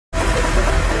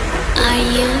Are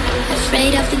you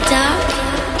afraid of the dark?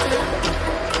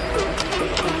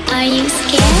 Are you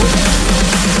scared?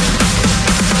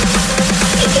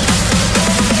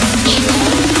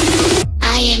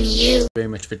 I am you. Very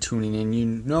much for tuning in. You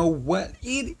know what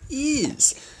it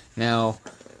is. Now,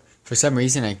 for some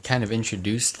reason, I kind of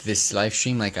introduced this live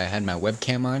stream like I had my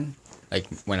webcam on. Like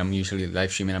when I'm usually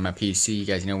live streaming on my PC. You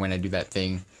guys know when I do that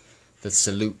thing, the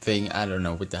salute thing. I don't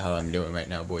know what the hell I'm doing right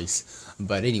now, boys.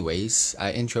 But anyways,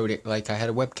 I introed it like I had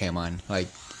a webcam on. Like,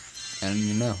 I don't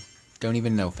even know. Don't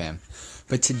even know, fam.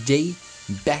 But today,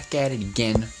 back at it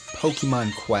again.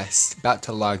 Pokemon Quest. About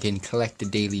to log in, collect the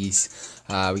dailies.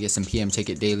 We get some PM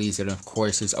ticket dailies. And of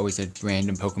course, there's always a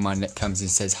random Pokemon that comes and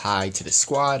says hi to the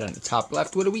squad on the top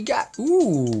left. What do we got?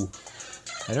 Ooh.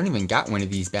 I don't even got one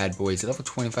of these bad boys. A level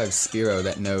 25 Spearow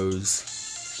that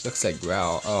knows. Looks like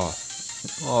Growl.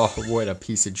 Oh, what a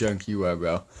piece of junk you are,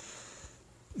 bro.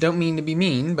 Don't mean to be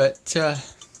mean, but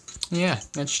yeah,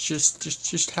 that's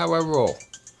just how I roll.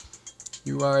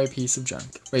 You are a piece of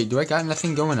junk. Wait, do I got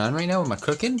nothing going on right now? Am I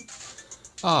cooking?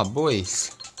 Oh,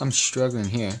 boys, I'm struggling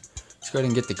here. Let's go ahead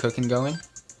and get the cooking going.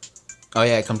 Oh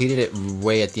yeah, I completed it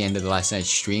way at the end of the last night's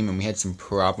stream, and we had some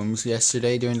problems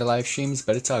yesterday during the live streams,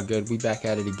 but it's all good. We back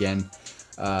at it again.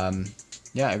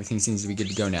 Yeah, everything seems to be good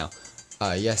to go now.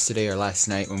 Yesterday or last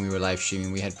night when we were live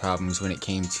streaming, we had problems when it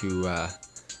came to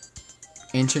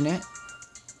internet,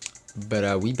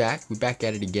 but we back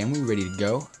at it again. We're ready to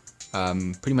go.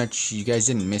 Pretty much you guys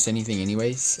didn't miss anything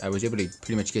anyways. I was able to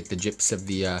pretty much get the gist of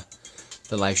the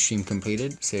live stream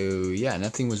completed, so yeah,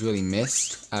 nothing was really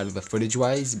missed out of the footage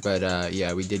wise, but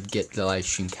yeah, we did get the live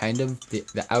stream kind of,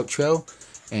 the outro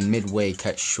and midway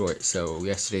cut short, so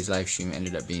yesterday's live stream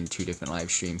ended up being 2 different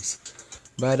live streams,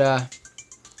 but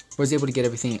was able to get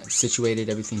everything situated,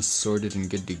 everything sorted and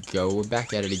good to go. We're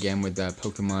back at it again with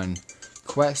Pokemon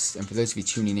Quest, and for those of you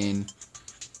tuning in,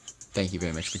 thank you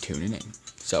very much for tuning in.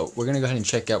 So we're gonna go ahead and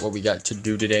check out what we got to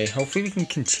do today. Hopefully we can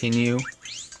continue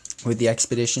with the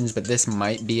expeditions, but this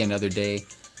might be another day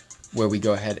where we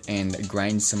go ahead and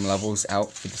grind some levels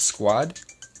out for the squad.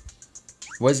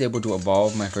 Was able to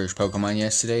evolve my first Pokemon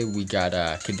yesterday. We got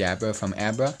Kadabra from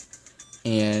Abra,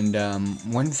 and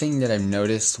one thing that I've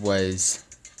noticed was,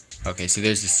 okay, so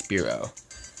there's the Spearow.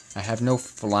 I have no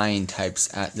flying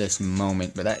types at this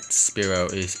moment, but that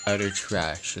Spearow is utter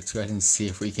trash. Let's go ahead and see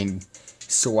if we can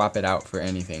swap it out for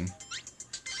anything.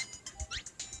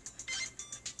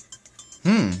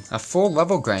 A full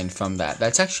level grind from that.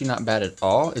 That's actually not bad at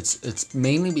all. It's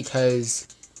mainly because,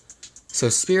 so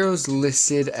Spearow's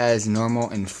listed as normal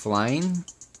and flying,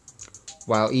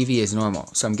 while Eevee is normal.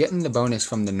 So I'm getting the bonus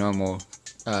from the normal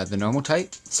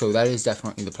type. So that is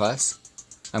definitely the plus.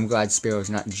 I'm glad Spearow's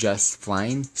not just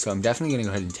flying, so I'm definitely gonna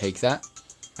go ahead and take that.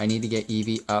 I need to get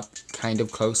Eevee up kind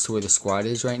of close to where the squad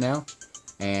is right now,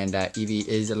 and Eevee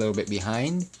is a little bit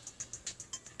behind.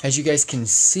 As you guys can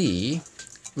see,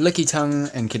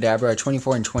 Lickitung and Kadabra are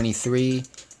 24 and 23.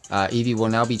 Eevee will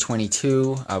now be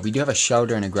 22. We do have a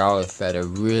Shellder and a Growlithe that are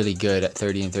really good at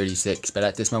 30 and 36, but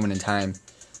at this moment in time,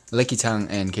 Lickitung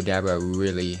and Kadabra are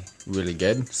really, really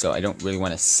good, so I don't really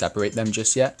want to separate them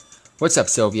just yet. What's up,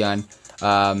 Sylveon?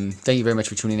 Thank you very much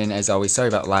for tuning in, as always. Sorry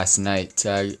about last night.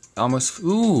 I'm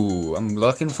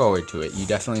looking forward to it. You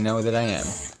definitely know that I am.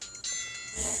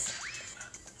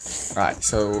 Alright,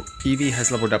 so Eevee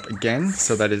has leveled up again,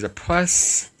 so that is a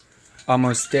plus.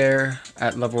 Almost there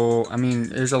at level, I mean,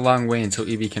 there's a long way until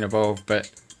Eevee can evolve,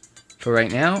 but for right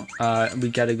now, we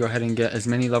gotta go ahead and get as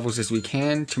many levels as we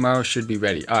can. Tomorrow should be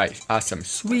ready. Alright, awesome.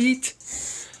 Sweet!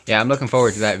 Yeah, I'm looking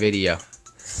forward to that video.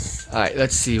 Alright,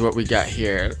 let's see what we got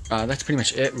here. That's pretty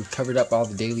much it. We've covered up all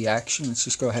the daily action. Let's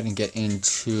just go ahead and get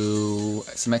into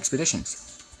some expeditions.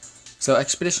 So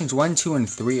expeditions 1, 2, and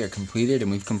 3 are completed,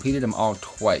 and we've completed them all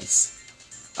twice.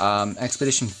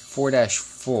 Expedition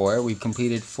 4-4, we've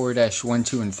completed 4-1,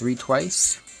 2, and 3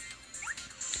 twice.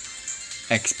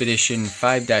 Expedition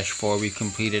 5-4, we've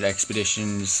completed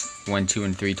expeditions 1, 2,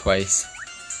 and 3 twice.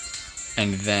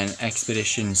 And then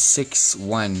Expedition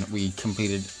 6-1 we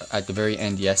completed at the very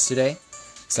end yesterday.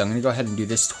 So I'm going to go ahead and do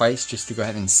this twice just to go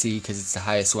ahead and see, because it's the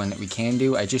highest one that we can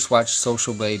do. I just watched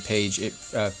Social Blade page. It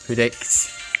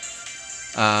predicts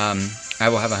I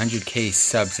will have 100k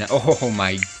subs now. Oh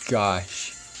my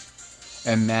gosh.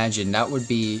 Imagine, that would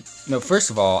be, no, first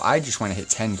of all, I just want to hit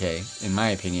 10k in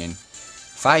my opinion.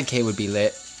 5k would be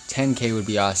lit, 10k would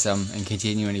be awesome, and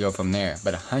continuing to go from there.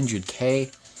 But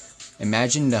 100k,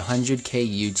 imagine the 100k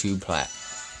YouTube plat.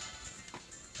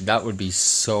 That would be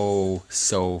so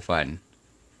fun.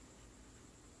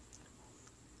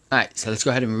 Alright, so let's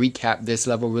go ahead and recap this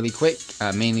level really quick.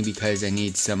 Mainly because I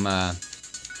need some, go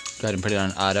ahead and put it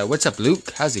on auto. What's up,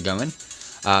 Luke? How's it going?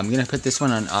 I'm going to put this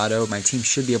one on auto. My team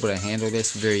should be able to handle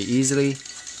this very easily.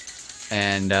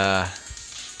 And,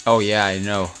 oh yeah, I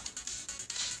know.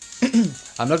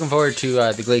 I'm looking forward to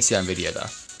the Glaceon video, though.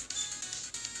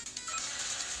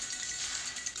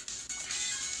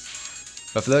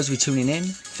 But for those of you tuning in,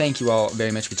 thank you all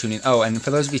very much for tuning in. Oh, and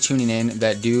for those of you tuning in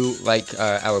that do like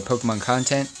our Pokemon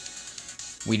content,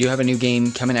 we do have a new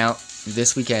game coming out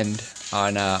this weekend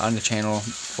on the channel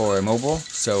for mobile.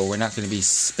 So we're not going to be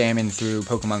spamming through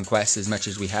Pokemon Quest as much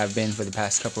as we have been for the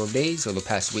past couple of days, or the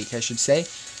past week, I should say.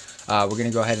 We're going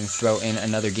to go ahead and throw in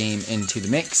another game into the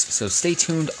mix. So stay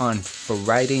tuned on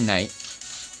Friday night,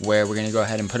 where we're going to go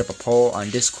ahead and put up a poll on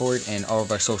Discord and all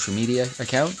of our social media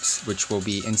accounts, which will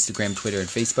be Instagram, Twitter, and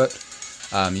Facebook.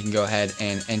 You can go ahead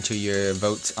and enter your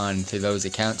votes onto those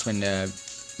accounts when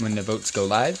the votes go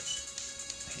live.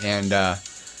 And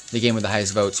the game with the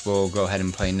highest votes will go ahead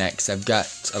and play next. I've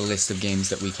got a list of games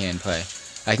that we can play.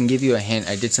 I can give you a hint.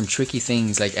 I did some tricky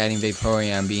things like adding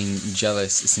Vaporeon, being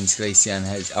jealous since Glaceon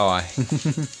has... Oh,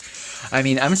 I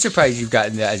mean, I'm surprised you've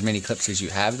gotten as many clips as you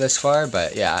have thus far,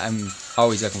 but yeah, I'm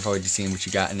always looking forward to seeing what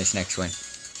you got in this next one.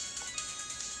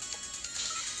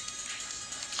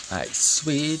 Alright,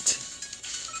 sweet.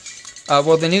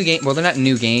 Well, the new game, well, they're not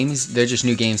new games, they're just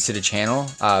new games to the channel,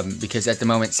 because at the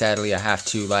moment, sadly, I have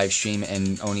to live stream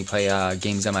and only play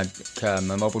games on my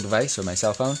mobile device or my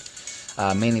cell phone.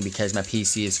 Mainly because my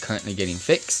PC is currently getting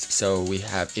fixed, so we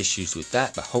have issues with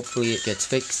that, but hopefully it gets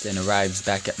fixed and arrives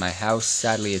back at my house.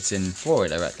 Sadly, it's in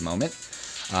Florida at the moment,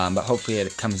 but hopefully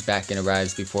it comes back and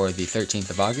arrives before the 13th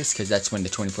of August, because that's when the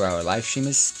 24-hour live stream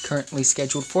is currently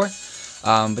scheduled for.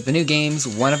 But the new games,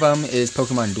 one of them is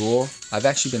Pokemon Duel. I've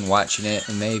actually been watching it,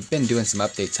 and they've been doing some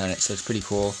updates on it, so it's pretty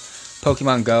cool.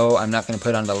 Pokemon Go, I'm not going to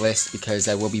put on the list, because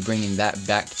I will be bringing that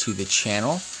back to the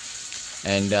channel.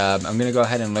 And I'm going to go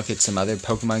ahead and look at some other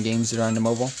Pokemon games that are on the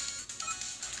mobile.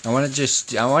 I want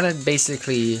to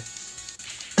basically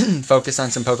focus on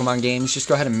some Pokemon games, just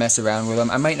go ahead and mess around with them.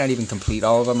 I might not even complete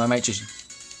all of them, I might just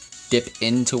dip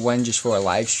into one just for a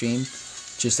live stream,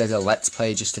 just as a let's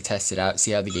play, just to test it out,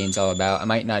 see how the game's all about. I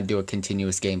might not do a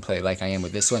continuous gameplay like I am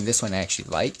with this one. This one I actually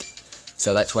like,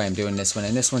 so that's why I'm doing this one,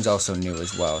 and this one's also new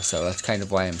as well, so that's kind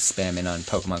of why I'm spamming on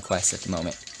Pokemon Quest at the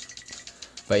moment.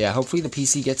 But yeah, hopefully the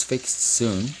PC gets fixed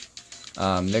soon.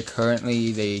 They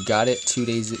got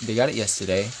it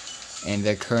yesterday, and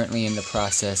they're currently in the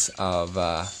process of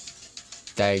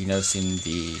diagnosing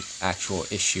the actual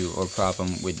issue or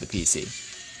problem with the PC.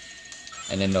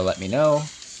 And then they'll let me know,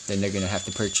 then they're going to have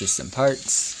to purchase some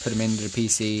parts, put them into the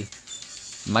PC,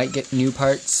 might get new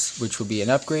parts, which will be an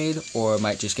upgrade, or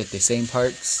might just get the same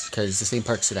parts, because the same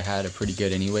parts that I had are pretty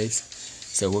good anyways,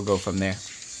 so we'll go from there.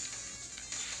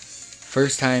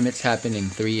 First time it's happened in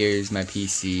 3 years, my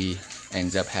PC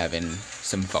ends up having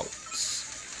some faults.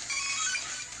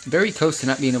 Very close to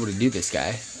not being able to do this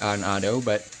guy on auto,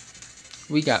 but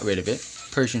we got rid of it.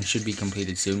 Persian should be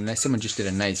completed soon. Someone just did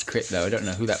a nice crit though, I don't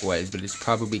know who that was, but it's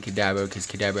probably Kadabra, because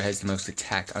Kadabra has the most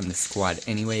attack on the squad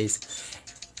anyways.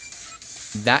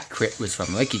 That crit was from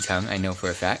Lickitung, I know for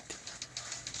a fact.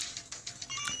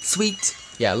 Sweet!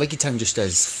 Yeah, Lickitung just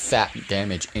does fat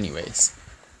damage anyways.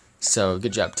 So,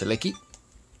 good job to Licky.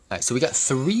 Alright, so we got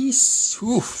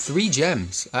three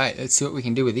gems. Alright, let's see what we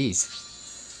can do with these.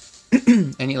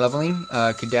 Any leveling?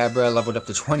 Kadabra leveled up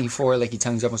to 24.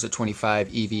 Lickytung's almost at 25.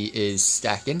 Eevee is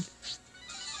stacking.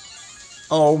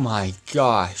 Oh my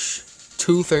gosh.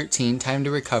 213, time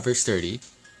to recover, sturdy.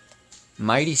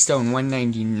 Mighty Stone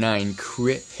 199,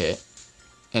 crit hit.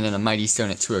 And then a Mighty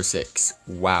Stone at 206.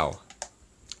 Wow.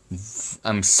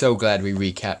 I'm so glad we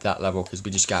recapped that level, because we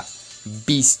just got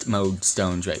beast mode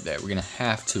stones right there. We're gonna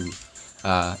have to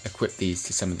equip these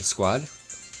to some of the squad.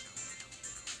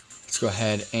 Let's go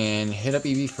ahead and hit up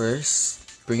Eevee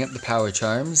first, bring up the power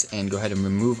charms, and go ahead and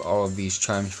remove all of these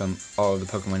charms from all of the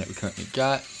Pokemon that we currently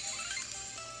got.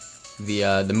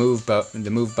 The move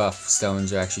buff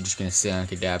stones are actually just gonna stay on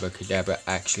Kadabra. Kadabra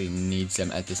actually needs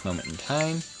them at this moment in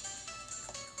time.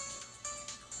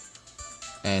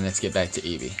 And let's get back to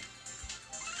Eevee.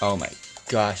 Oh my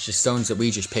gosh, the stones that we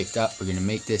just picked up are going to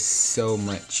make this so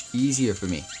much easier for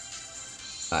me.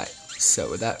 Alright, so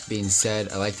with that being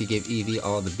said, I like to give Eevee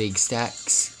all the big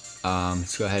stacks.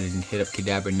 Let's go ahead and hit up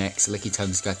Kadabra next.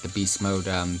 Lickytung's got the beast mode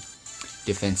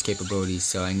defense capabilities,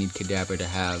 so I need Kadabra to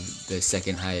have the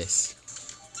second highest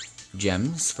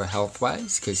gems for health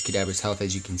wise, because Kadabra's health,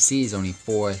 as you can see, is only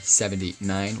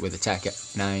 479 with attack at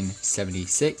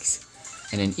 976.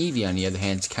 And then Eevee, on the other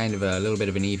hand, is kind of a little bit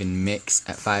of an even mix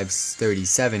at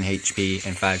 537 HP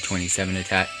and 527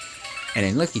 attack. And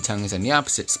then Lickitung is on the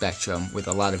opposite spectrum with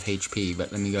a lot of HP,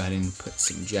 but let me go ahead and put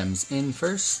some gems in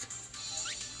first.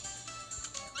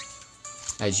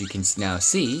 as you can now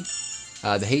see,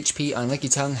 the HP on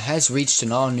Licky Tongue has reached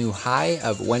an all-new high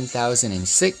of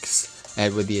 1006,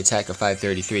 and with the attack of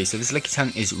 533. So this Licky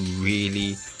Tongue is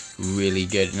really, really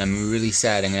good, and I'm really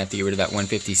sad I'm going to have to get rid of that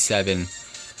 157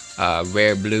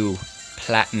 Rare Blue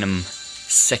Platinum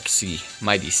Sexy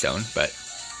Mighty Stone, but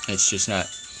it's just not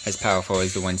as powerful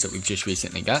as the ones that we've just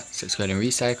recently got. So let's go ahead and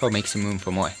recycle, make some room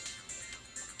for more.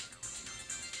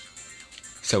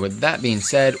 So with that being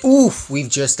said, oof, we've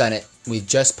just done it. We've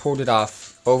just pulled it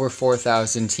off. Over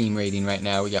 4,000 team rating right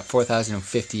now. We got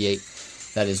 4,058.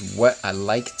 That is what I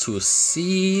like to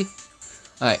see.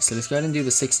 Alright, so let's go ahead and do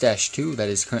the 6-2. That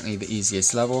is currently the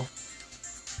easiest level.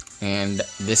 And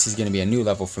this is going to be a new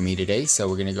level for me today. So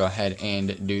we're going to go ahead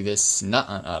and do this not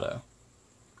on auto.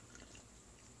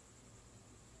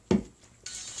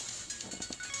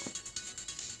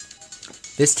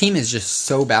 This team is just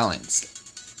so balanced.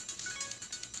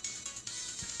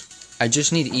 I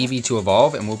just need Eevee to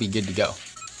evolve and we'll be good to go.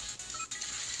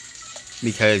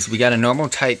 Because we got a normal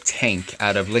type tank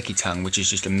out of Licky Tongue, which is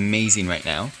just amazing right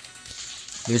now.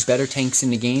 There's better tanks in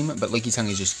the game, but Licky Tongue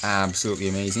is just absolutely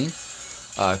amazing.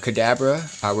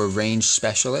 Kadabra, our range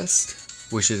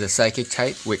specialist, which is a psychic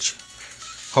type, which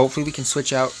hopefully we can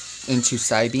switch out into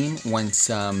Psybeam once,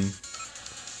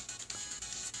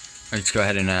 let's go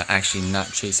ahead and actually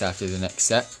not chase after the next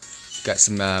set. Got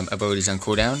some abilities on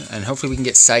cooldown, and hopefully we can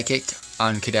get Psychic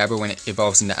on Kadabra when it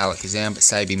evolves into Alakazam, but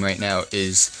Psybeam right now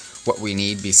is what we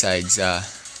need besides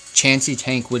Chansey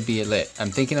tank would be lit.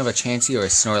 I'm thinking of a Chansey or a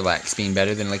Snorlax being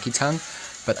better than Licky Tongue,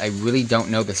 but I really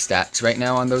don't know the stats right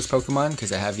now on those Pokemon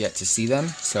because I have yet to see them,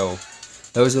 so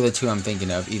those are the two I'm thinking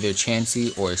of, either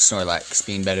Chansey or Snorlax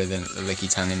being better than Licky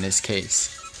Tongue in this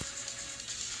case.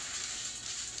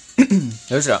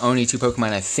 Those are the only two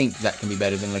Pokemon I think that can be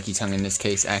better than Licky Tongue in this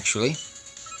case, actually.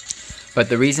 But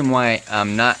the reason why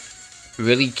I'm not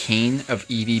really keen of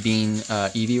Eevee being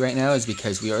Eevee right now is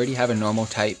because we already have a normal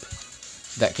type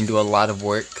that can do a lot of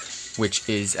work, which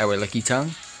is our Licky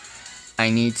Tongue. I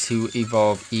need to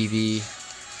evolve Eevee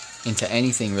into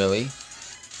anything really,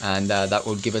 and that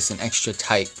will give us an extra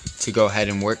type to go ahead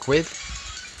and work with.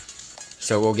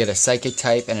 So we'll get a Psychic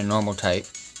type and a normal type.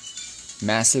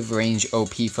 Massive range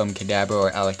OP from Kadabra or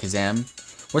Alakazam.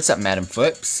 What's up, Madam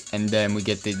Flips? And then we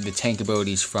get the tank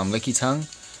abilities from Licky Tongue.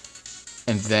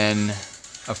 And then,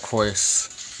 of course,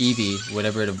 Eevee,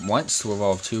 whatever it wants to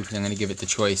evolve to, because I'm going to give it the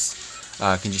choice,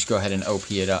 can just go ahead and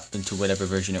OP it up into whatever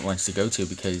version it wants to go to,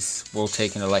 because we'll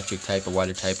take an electric type, a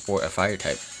water type, or a fire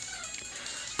type.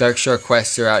 Darkshore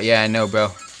quests are out. Yeah, I know, bro.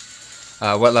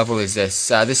 What level is this?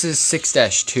 This is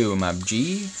 6-2, my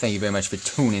G. Thank you very much for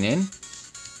tuning in.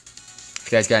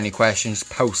 If you guys got any questions,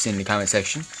 post in the comment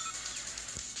section.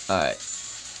 Alright.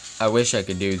 I wish I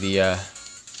could do the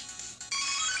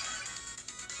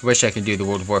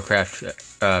World of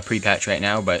Warcraft pre-patch right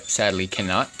now, but sadly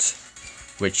cannot.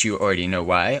 Which you already know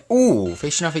why. Ooh,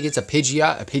 Face Enough gets a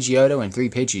Pidgeot, a Pidgeotto, and 3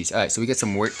 Pidgeys. Alright, so we got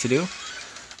some work to do.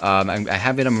 I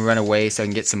have it on Runaway so I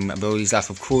can get some abilities off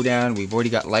of cooldown. We've already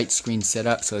got Light Screen set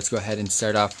up, so let's go ahead and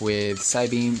start off with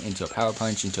Psybeam into a Power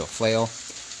Punch, into a Flail.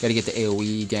 Gotta get the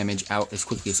AoE damage out as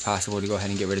quickly as possible to go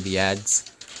ahead and get rid of the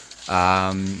ads.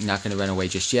 Not gonna run away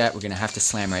just yet. We're gonna have to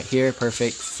slam right here.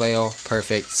 Perfect. Flail.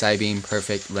 Perfect. Psybeam.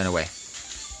 Perfect. Run away.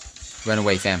 Run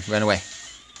away, fam. Run away.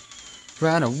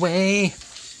 Run away.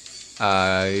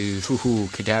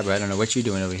 Kadabra, I don't know what you're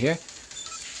doing over here.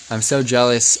 I'm so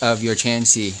jealous of your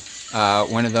Chansey.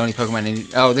 One of the only Pokemon I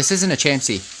need. Oh, this isn't a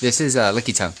Chansey. This is a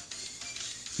Licky Tongue.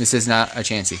 This is not a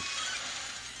Chansey.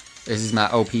 This is my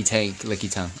OP tank, Licky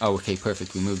Tongue. Oh, okay,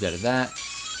 perfect. We moved out of that.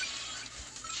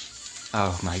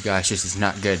 Oh my gosh, this is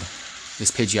not good.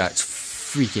 This Pidgeot's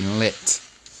freaking lit.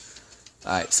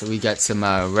 Alright, so we got some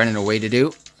running away to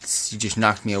do. You just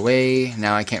knocked me away.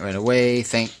 Now I can't run away.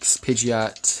 Thanks,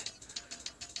 Pidgeot.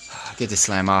 Get the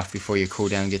slam off before your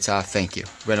cooldown gets off. Thank you.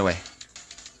 Run away.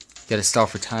 Gotta stall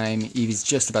for time. Eevee's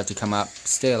just about to come up.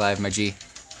 Stay alive, my G.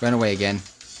 Run away again.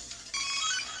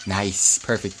 Nice.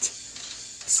 Perfect.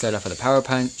 Start off with a Power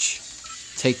Punch.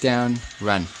 Takedown.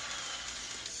 Run.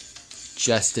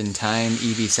 Just in time.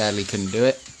 Eevee sadly couldn't do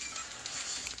it.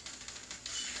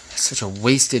 Such a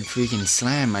wasted freaking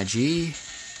slam, my G.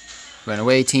 Run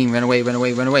away, team. Run away, run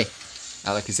away, run away.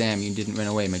 Alakazam, you didn't run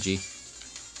away, my G. You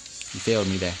failed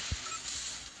me there.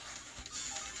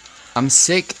 I'm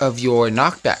sick of your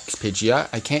knockbacks, Pidgeot.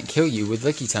 I can't kill you with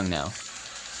Licky Tongue now.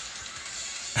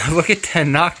 Look at the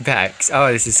knockbacks. Oh,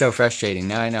 this is so frustrating.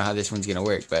 Now I know how this one's gonna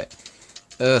work, but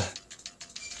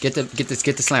get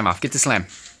the slam off. Get the slam.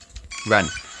 Run.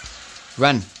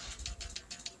 Run.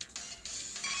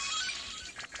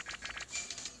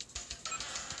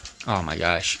 Oh my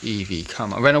gosh, Eevee,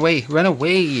 come on. Run away, run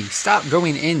away. Stop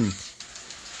going in.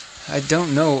 I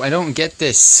don't know. I don't get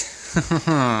this.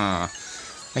 I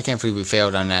can't believe we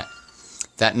failed on that.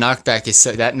 That knockback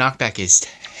is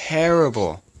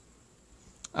terrible.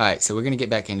 Alright, so we're going to get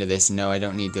back into this. No, I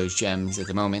don't need those gems at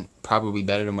the moment. Probably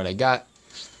better than what I got.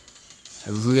 I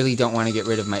really don't want to get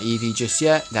rid of my Eevee just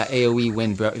yet. That AoE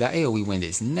wind, bro. That AoE wind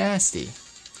is nasty.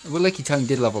 Well, Licky Tongue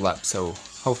did level up, so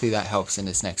hopefully that helps in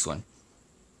this next one.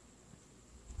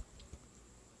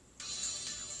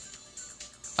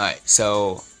 Alright,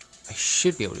 so I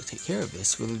should be able to take care of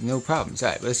this with no problems.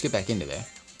 Alright, let's get back into there.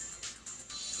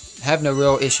 I have no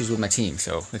real issues with my team,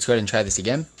 so let's go ahead and try this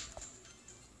again.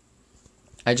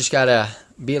 I just gotta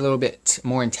be a little bit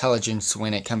more intelligent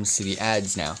when it comes to the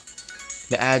ads now.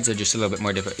 The ads are just a little bit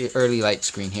more difficult. Early light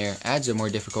screen here. Ads are more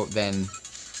difficult than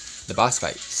the boss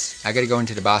fights. I gotta go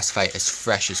into the boss fight as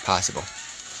fresh as possible.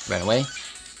 Run away.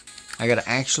 I gotta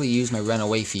actually use my run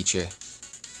away feature,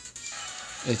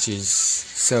 which is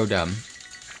so dumb.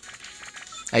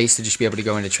 I used to just be able to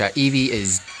go into trap. Eevee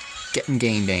is getting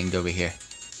game banged over here.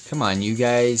 Come on, you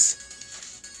guys.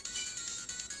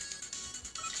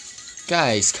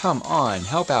 Guys, come on.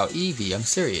 Help out Eevee. I'm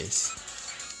serious.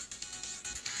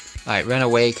 Alright, run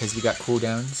away because we got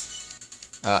cooldowns.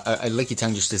 Licky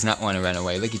Tongue just does not want to run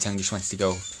away. Licky Tongue just wants to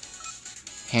go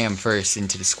ham first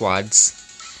into the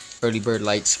squads. Early bird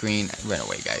light screen. Run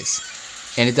away, guys.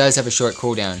 And it does have a short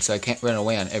cooldown, so I can't run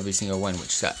away on every single one,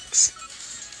 which sucks.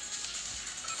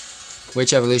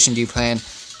 Which evolution do you plan?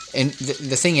 And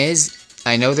the thing is,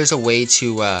 I know there's a way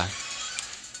to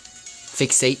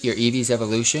fixate your Eevee's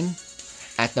evolution.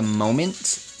 At the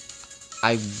moment,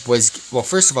 well,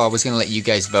 first of all, I was going to let you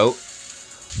guys vote.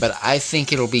 But I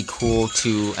think it'll be cool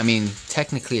to, I mean,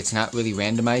 technically it's not really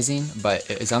randomizing, but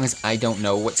as long as I don't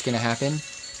know what's going to happen,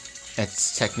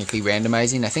 it's technically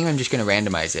randomizing. I think I'm just going to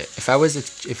randomize it. If I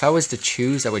was to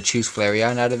choose, I would choose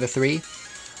Flareon out of the three.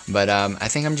 But I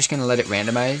think I'm just going to let it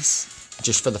randomize,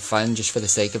 just for the fun, just for the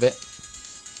sake of it.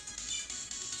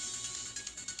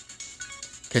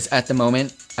 Because at the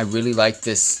moment, I really like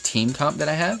this team comp that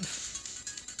I have.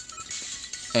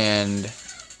 And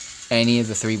any of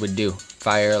the three would do.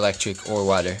 Fire, electric, or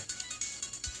water.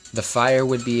 The fire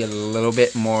would be a little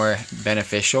bit more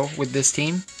beneficial with this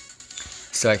team.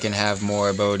 So I can have more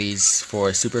abilities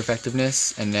for super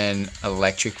effectiveness. And then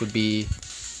electric would be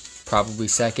probably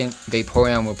second.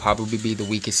 Vaporeon will probably be the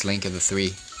weakest link of the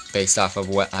three, based off of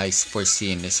what I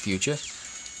foresee in this future.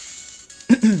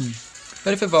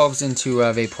 But if it evolves into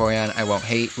Vaporeon, I won't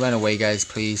hate. Run away, guys,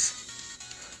 please.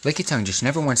 Licky Tongue just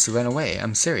never wants to run away.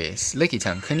 I'm serious. Licky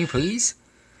Tongue, can you please?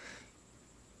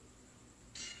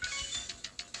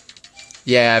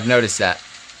 Yeah, I've noticed that.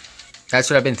 That's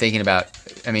what I've been thinking about.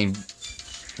 I mean,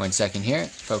 1 second here.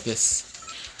 Focus.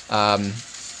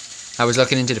 I was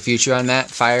looking into the future on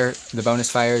that. Fire, the bonus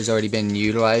fire has already been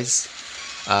utilized.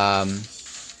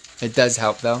 It does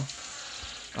help, though.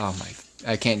 Oh my,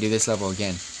 I can't do this level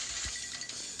again.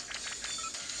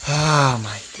 Oh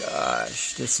my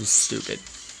gosh, this is stupid.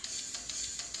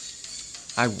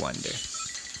 I wonder.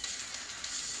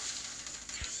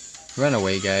 Run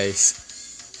away, guys.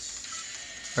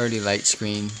 Early light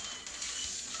screen.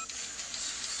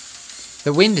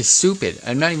 The wind is stupid.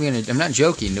 I'm not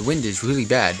joking. The wind is really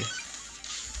bad.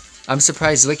 I'm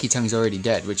surprised Licky Tongue's already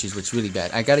dead, which is what's really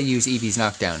bad. I gotta use Eevee's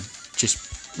knockdown.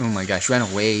 Just, oh my gosh, run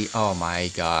away. Oh my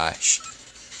gosh.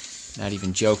 Not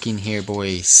even joking here,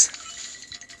 boys.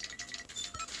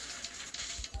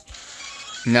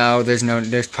 No,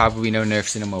 there's probably no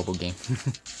nerfs in a mobile game.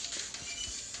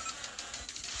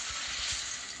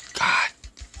 God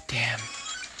damn.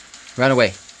 Run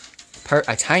away.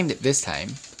 I timed it this time.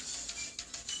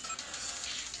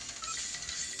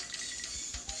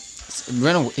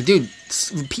 Run away. Dude,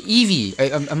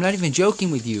 Eevee, I'm not even joking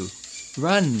with you.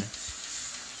 Run.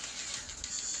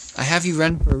 I have you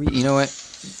run for a reason. You know what?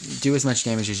 Do as much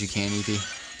damage as you can,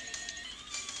 Eevee.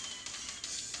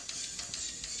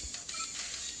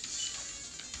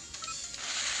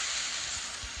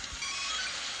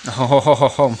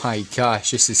 Oh my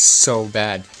gosh, this is so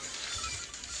bad.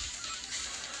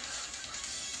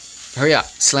 Hurry up.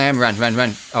 Slam, run, run,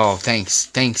 run. Oh, thanks.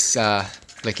 Thanks,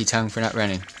 Licky Tongue, for not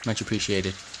running. Much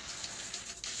appreciated.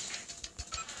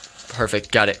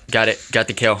 Perfect. Got it. Got it. Got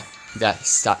the kill.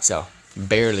 Thought so.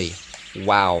 Barely.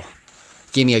 Wow.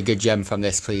 Give me a good gem from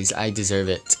this, please. I deserve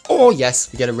it. Oh,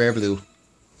 yes. We got a rare blue.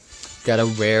 Got a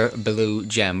rare blue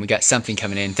gem. We got something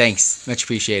coming in. Thanks. Much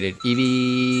appreciated.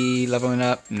 Eevee leveling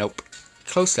up. Nope.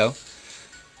 Close, though.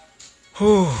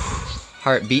 Whew.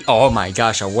 Heartbeat. Oh, my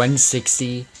gosh. A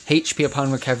 160 HP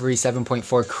upon recovery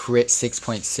 7.4, crit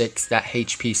 6.6. That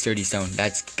HP sturdy stone,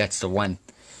 that's the one.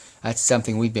 That's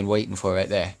something we've been waiting for right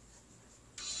there.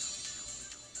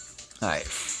 Alright,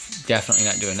 definitely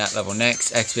not doing that level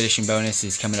next. Expedition bonus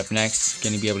is coming up next.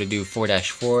 Going to be able to do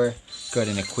 4-4. Go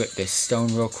ahead and equip this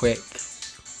stone real quick.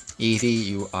 Easy,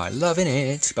 you are loving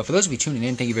it. But for those of you tuning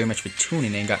in, thank you very much for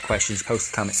tuning in. Got questions, post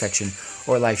in the comment section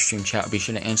or live stream chat. I'll be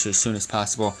sure to answer as soon as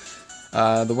possible.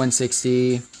 The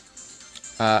 160.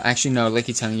 Actually, no,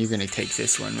 Licky Tongue, you're going to take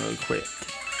this one really quick.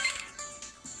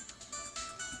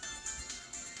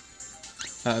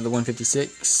 The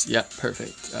 156. Yep,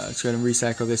 perfect. Let's go ahead and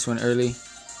recycle this one early.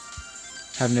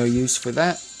 Have no use for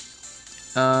that.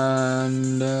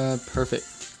 And perfect.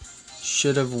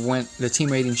 Should have went. The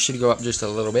team rating should go up just a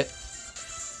little bit.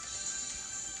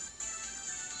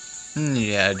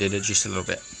 Yeah, I did it just a little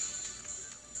bit.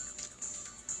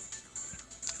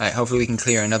 Alright, hopefully we can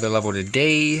clear another level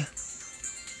today.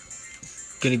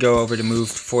 Gonna go over to move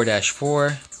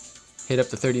 4-4. Hit up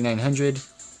the 3900.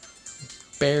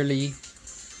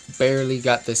 Barely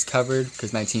got this covered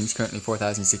because my team's currently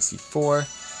 4064.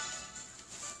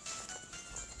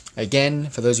 Again,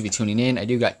 for those of you tuning in, I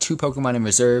do got 2 Pokemon in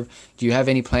reserve. Do you have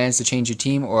any plans to change your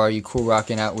team, or are you cool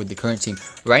rocking out with the current team?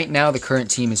 Right now, the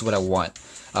current team is what I want.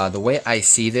 The way I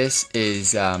see this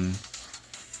is, so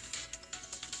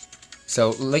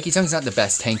Licky Tongue's not the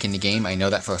best tank in the game. I know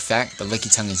that for a fact, but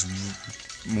Licky Tongue is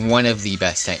one of the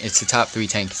best tanks. It's the top 3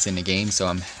 tanks in the game, so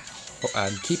I'm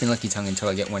keeping Licky Tongue until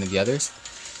I get one of the others.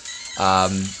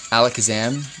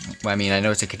 Alakazam, I mean, I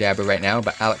know it's a Kadabra right now,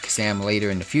 but Alakazam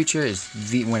later in the future is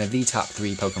one of the top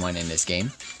 3 Pokemon in this game.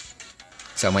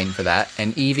 So I'm waiting for that.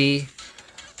 And Eevee,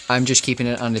 I'm just keeping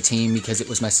it on the team because it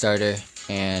was my starter,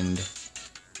 and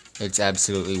it's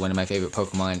absolutely one of my favorite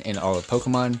Pokemon in all of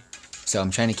Pokemon. So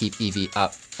I'm trying to keep Eevee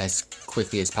up as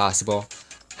quickly as possible.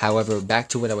 However, back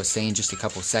to what I was saying just a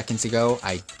couple seconds ago,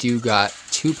 I do got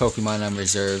 2 Pokemon on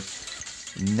reserve.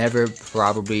 Never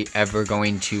probably ever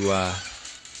going to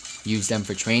use them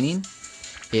for training.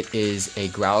 It is a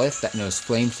Growlithe that knows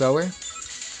Flamethrower.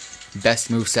 Best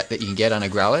moveset that you can get on a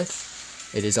Growlithe.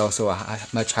 It is also a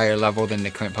much higher level than the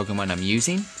current Pokemon I'm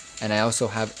using. And I also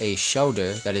have a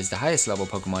Shellder that is the highest level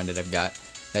Pokemon that I've got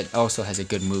that also has a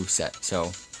good moveset.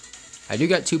 So I do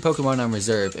got 2 Pokemon on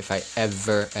reserve if I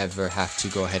ever have to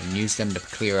go ahead and use them to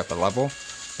clear up a level.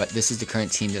 But this is the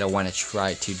current team that I want to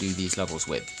try to do these levels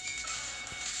with.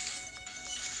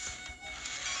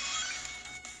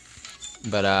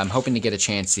 But I'm hoping to get a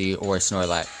Chansey or a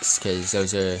Snorlax, because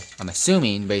those are, I'm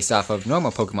assuming, based off of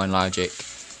normal Pokemon logic,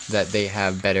 that they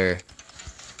have better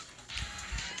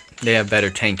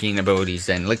tanking abilities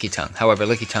than Licky Tongue. However,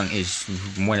 Licky Tongue is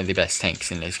one of the best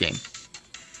tanks in this game.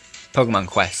 Pokemon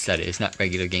Quest, that is, not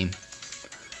regular game.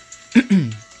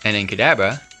 And in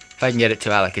Kadabra, if I can get it to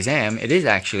Alakazam, it is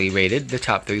actually rated the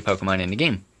top 3 Pokemon in the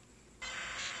game.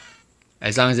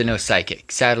 As long as it knows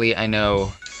Psychic. Sadly, I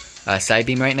know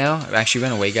Psybeam right now. Actually,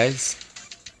 run away, guys.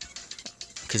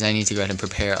 Because I need to go ahead and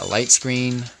prepare a light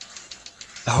screen.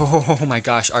 Oh my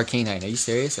gosh, Arcanine. Are you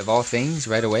serious? Of all things,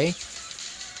 right away?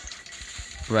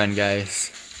 Run, guys.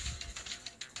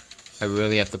 I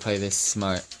really have to play this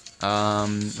smart.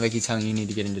 Licky Tongue, you need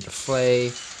to get into the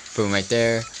fray. Boom, right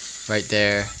there. Right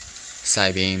there.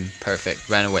 Psybeam. Perfect.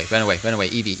 Run away, run away, run away.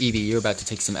 Eevee, you're about to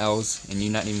take some L's, and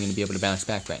you're not even going to be able to bounce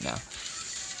back right now.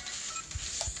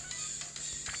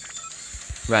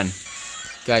 Run.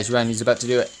 Guys, run. He's about to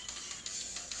do it.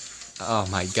 Oh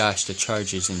my gosh, the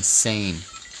charge is insane.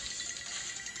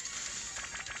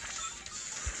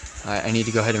 I need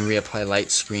to go ahead and reapply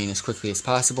light screen as quickly as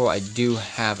possible. I do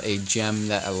have a gem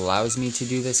that allows me to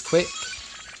do this quick.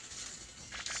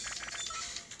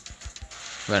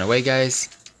 Run away, guys.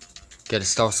 Gotta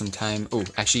stall some time. Oh,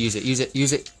 actually use it, use it,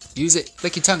 use it, use it.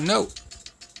 Licky Tongue, no!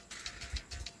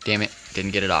 Damn it,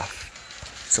 didn't get it off.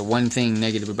 So one thing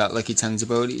negative about Licky Tongue's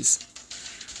abilities,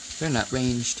 they're not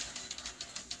ranged.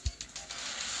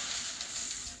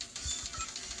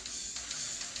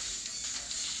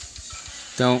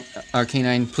 Don't,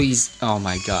 Arcanine, please. Oh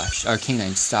my gosh,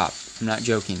 Arcanine, stop. I'm not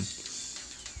joking.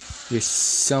 You're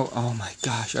so, oh my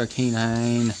gosh,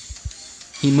 Arcanine.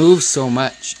 He moves so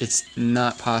much, it's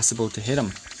not possible to hit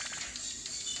him.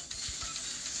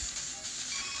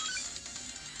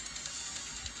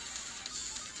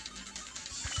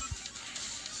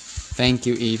 Thank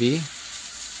you, Eevee.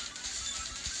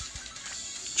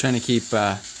 I'm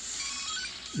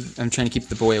trying to keep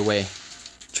the boy away.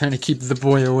 Trying to keep the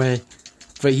boy away.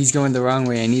 But he's going the wrong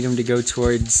way. I need him to go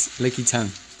towards Licky Tongue.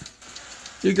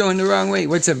 You're going the wrong way.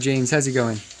 What's up, James? How's it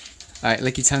going? Alright,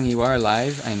 Licky Tongue, you are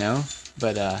alive, I know.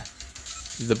 But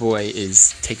the boy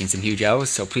is taking some huge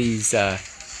L's, so please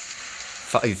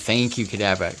Thank you,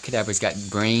 Kadabra. Kadabra's got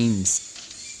brains.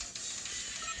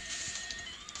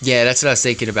 Yeah, that's what I was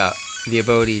thinking about. The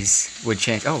abilities would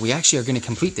change. Oh, we actually are going to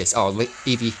complete this. Oh,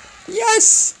 Eevee.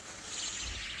 Yes!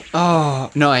 Oh,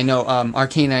 no, I know.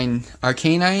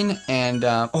 Arcanine, and,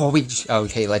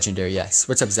 okay, Legendary, yes.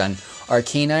 What's up, Zun?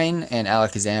 Arcanine and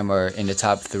Alakazam are in the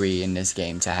top 3 in this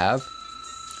game to have.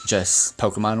 Just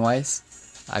Pokemon-wise.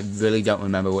 I really don't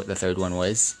remember what the third one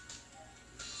was.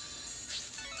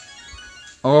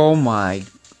 Oh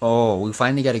we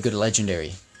finally got a good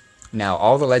Legendary. Now,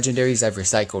 all the Legendaries I've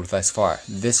recycled thus far.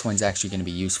 This one's actually going to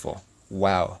be useful.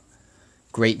 Wow.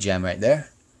 Great gem right there.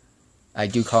 I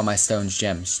do call my stones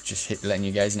gems, just letting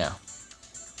you guys know.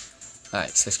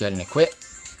 Alright, so let's go ahead and equip.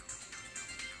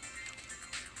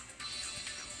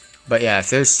 But yeah, if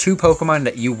there's 2 Pokemon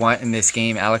that you want in this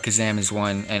game, Alakazam is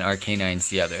one and Arcanine's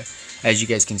the other. As you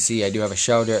guys can see, I do have a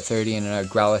Shellder at 30 and a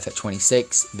Growlithe at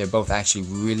 26. They're both actually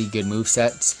really good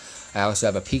movesets. I also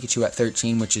have a Pikachu at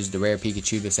 13, which is the rare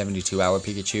Pikachu, the 72-hour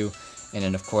Pikachu. And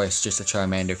then, of course, just a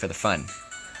Charmander for the fun.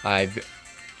 I've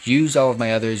used all of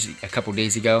my others a couple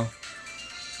days ago.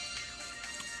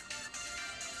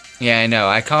 Yeah, I know.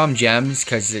 I call them gems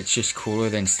because it's just cooler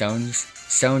than stones.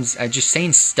 Stones, I'm just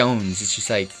saying stones. It's just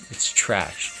like, it's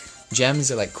trash.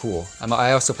 Gems are like cool.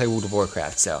 I also play World of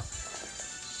Warcraft, so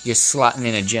you're slotting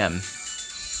in a gem.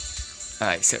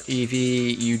 Alright, so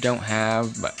Eevee, you don't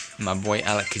have, but my boy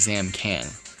Alakazam can.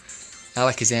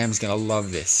 Alakazam's gonna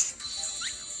love this.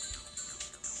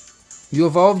 You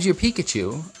evolved your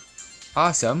Pikachu.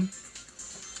 Awesome.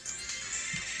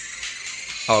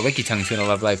 Oh, Lickitung gonna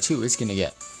love life too. It's gonna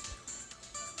get.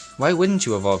 Why wouldn't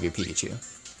you evolve your Pikachu?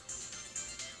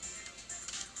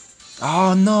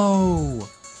 Oh no!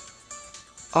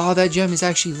 Oh, that gem is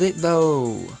actually lit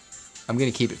though. I'm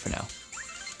gonna keep it for now.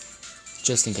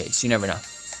 Just in case. You never know.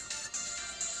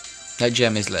 That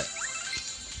gem is lit.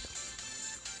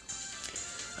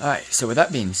 Alright, so with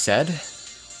that being said,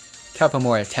 a couple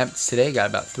more attempts today. Got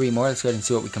about 3 more. Let's go ahead and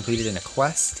see what we completed in a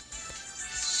quest.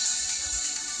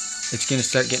 It's gonna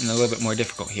start getting a little bit more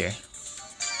difficult here.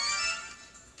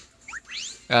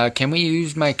 Can we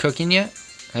use my cooking yet?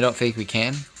 I don't think we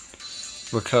can.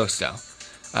 We're close though.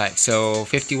 Alright, so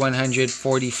 50, 100,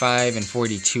 45, and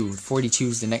 42. 42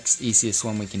 is the next easiest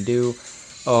one we can do.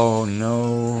 Oh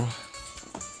no.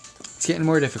 It's getting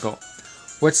more difficult.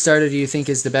 What starter do you think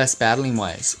is the best battling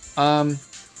wise?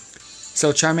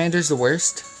 So Charmander's the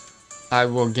worst. I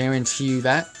will guarantee you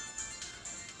that.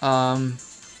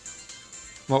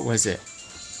 What was it?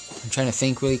 I'm trying to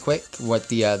think really quick what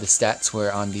the stats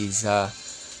were on these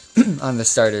on the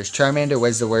starters. Charmander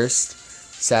was the worst,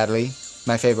 sadly.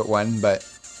 My favorite one, but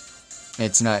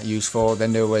it's not useful.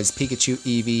 Then there was Pikachu,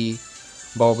 Eevee,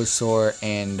 Bulbasaur,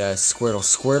 and Squirtle.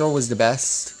 Squirtle was the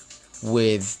best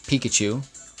with Pikachu.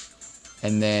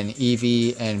 And then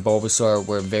Eevee and Bulbasaur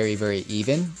were very, very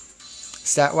even,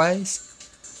 stat-wise.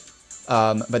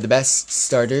 But the best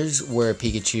starters were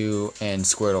Pikachu and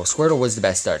Squirtle. Squirtle was the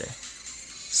best starter.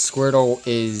 Squirtle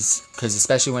is, because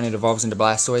especially when it evolves into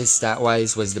Blastoise,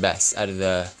 stat-wise was the best out of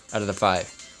the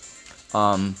 5.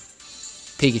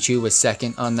 Pikachu was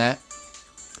second on that.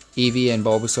 Eevee and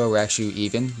Bulbasaur were actually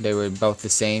even. They were both the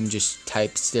same, just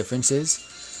types differences.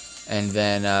 And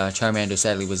then Charmander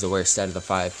sadly was the worst out of the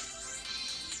 5.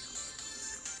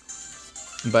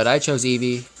 But I chose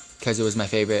Eevee because it was my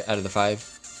favorite out of the 5.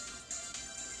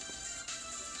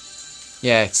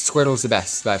 Yeah, Squirtle's the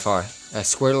best by far.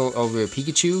 Squirtle over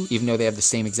Pikachu, even though they have the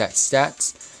same exact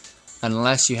stats.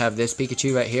 Unless you have this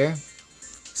Pikachu right here.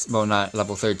 Well, not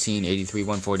level 13, 83,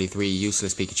 143,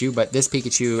 useless Pikachu. But this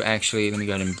Pikachu actually, let me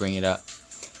go ahead and bring it up.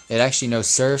 It actually knows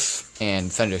Surf and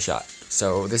Thundershot.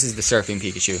 So this is the Surfing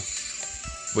Pikachu.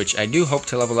 Which I do hope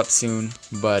to level up soon.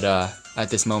 But at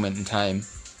this moment in time,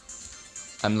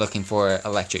 I'm looking for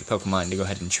electric Pokemon to go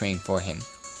ahead and train for him.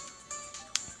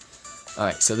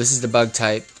 Alright, so this is the bug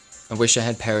type. I wish I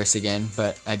had Paris again,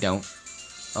 but I don't.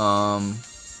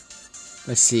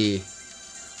 Let's see.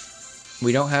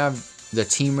 We don't have the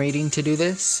team rating to do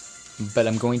this, but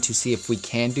I'm going to see if we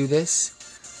can do this.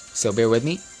 So bear with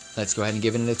me. Let's go ahead and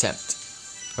give it an attempt.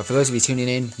 But for those of you tuning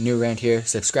in, new around here,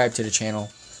 subscribe to the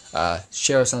channel.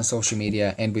 Share us on social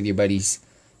media and with your buddies.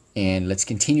 And let's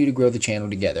continue to grow the channel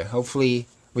together. Hopefully,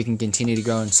 we can continue to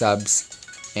grow in subs.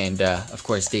 And, of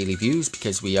course, daily views,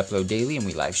 because we upload daily and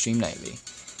we live stream nightly.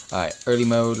 Alright, early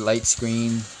mode, light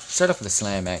screen. Start off with a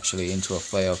slam, actually, into a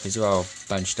flail, because they're all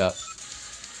bunched up.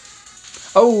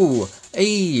 Oh!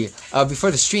 Hey!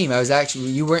 Before the stream, I was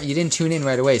actually, you didn't tune in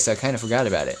right away, so I kind of forgot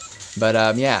about it.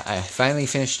 But, yeah, I finally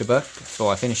finished the book. Well,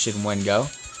 I finished it in one go.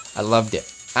 I loved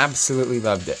it. Absolutely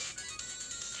loved it.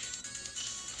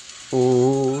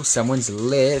 Ooh, someone's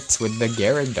lit with the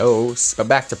Gyarados. But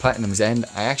back to Platinum's End.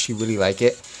 I actually really like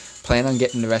it. Plan on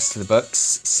getting the rest of the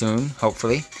books soon,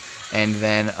 hopefully. And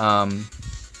then, I'm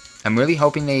really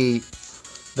hoping the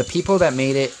people that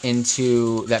made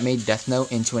Death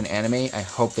Note into an anime, I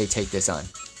hope they take this on.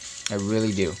 I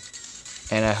really do.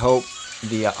 And I hope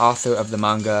the author of the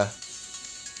manga,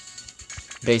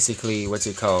 basically,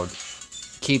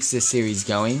 keeps this series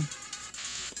going.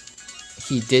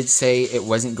 He did say it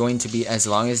wasn't going to be as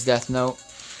long as Death Note,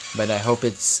 but I hope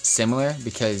it's similar,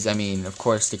 because, I mean, of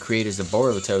course, the creators of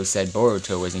Boruto said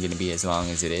Boruto wasn't going to be as long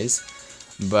as it is.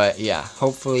 But, yeah,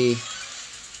 hopefully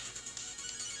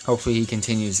he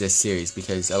continues this series,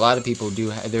 because a lot of people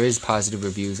there is positive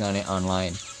reviews on it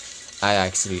online. I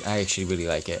actually really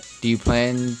like it. Do you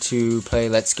plan to play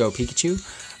Let's Go Pikachu?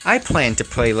 I plan to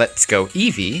play Let's Go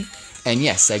Eevee. And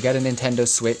yes, I got a Nintendo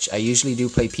Switch. I usually do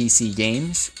play PC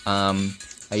games.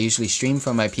 I usually stream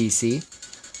from my PC.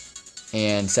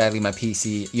 And sadly, my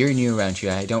PC... You're new around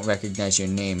here. I don't recognize your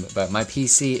name. But my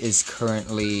PC is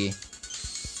currently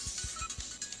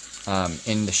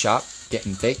in the shop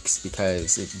getting fixed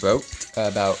because it broke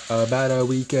about a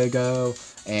week ago.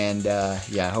 And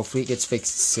yeah, hopefully it gets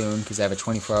fixed soon, because I have a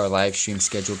 24-hour live stream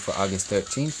scheduled for August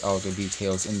 13th. All the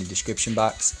details in the description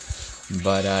box.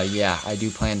 But yeah, I do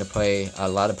plan to play a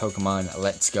lot of Pokemon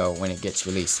Let's Go when it gets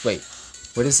released. Wait,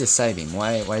 what is this Psybeam?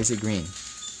 Why is it green?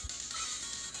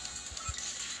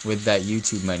 With that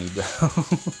YouTube money, bro.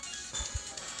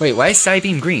 Wait, why is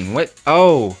Psybeam green? What?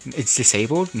 Oh, it's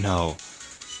disabled? No.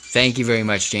 Thank you very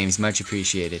much, James. Much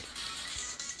appreciated.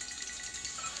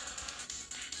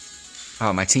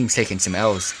 Oh, my team's taking some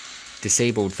L's.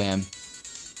 Disabled, fam.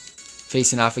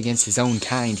 Facing off against his own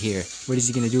kind here. What is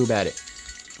he gonna do about it?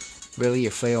 Really?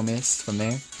 Your flail missed from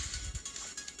there?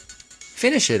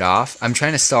 Finish it off. I'm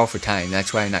trying to stall for time.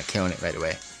 That's why I'm not killing it right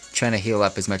away. Trying to heal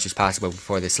up as much as possible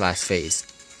before this last phase.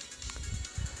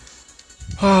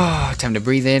 Oh, time to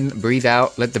breathe in, breathe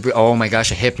out. Oh my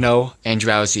gosh, a Hypno and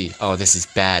Drowsy. Oh, this is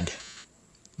bad.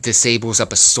 Disables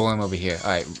up a storm over here.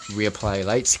 Alright, reapply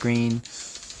light screen.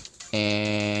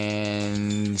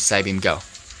 And Psybeam, go.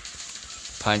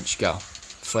 Punch, go.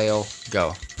 Flail,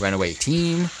 go. Runaway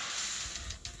team.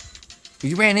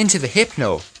 You ran into the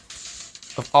Hypno.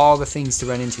 Of all the things to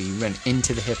run into, you ran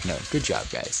into the Hypno. Good job,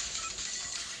 guys.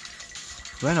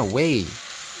 Run away.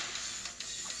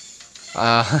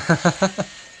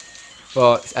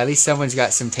 Well, at least someone's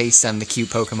got some taste on the cute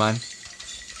Pokemon.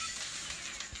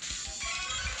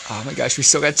 Oh my gosh, we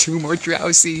still got 2 more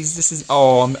Drowsies. This is...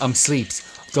 Oh, I'm sleeps.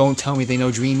 Don't tell me they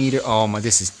know Dream Eater. Oh my,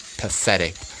 this is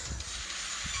pathetic.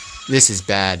 This is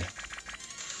bad.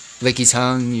 Licky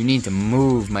Tongue, you need to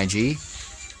move, my G.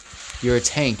 You're a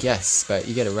tank, yes, but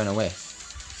you gotta run away.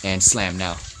 And slam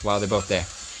now, while they're both there.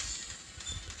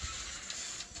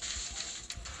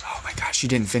 Oh my gosh, you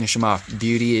didn't finish him off.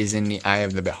 Beauty is in the eye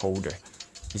of the beholder.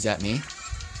 Is that me?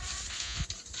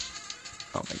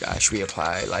 Oh my gosh,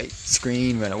 reapply light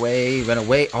screen, run away, run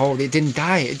away. Oh, it didn't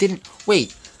die. It didn't...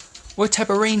 Wait, what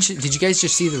type of range? Did you guys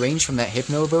just see the range from that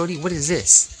Hypno ability? What is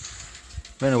this?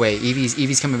 Run away.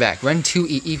 Eevee's coming back. Run to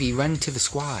Eevee. Run to the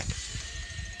squad.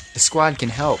 The squad can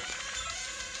help.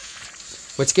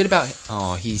 What's good about...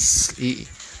 Oh,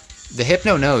 the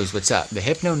Hypno knows what's up. The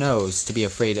Hypno knows to be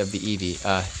afraid of the Eevee.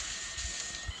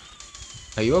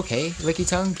 Are you okay, Licky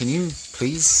Tongue? Can you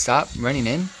please stop running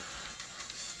in?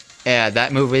 Yeah,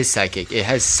 that move is psychic. It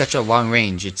has such a long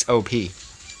range. It's OP.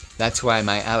 That's why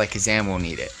my Alakazam will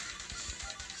need it.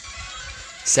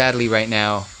 Sadly, right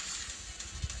now,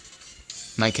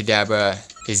 my Kadabra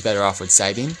is better off with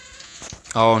Psybeam.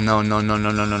 Oh, no, no, no,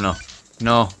 no, no, no, no.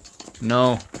 No.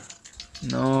 No.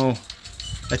 No.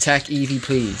 Attack Eevee,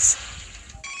 please.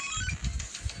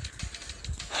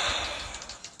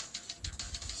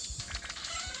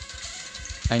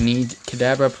 I need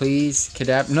Kadabra, please.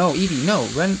 No, Eevee, no.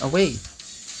 Run away.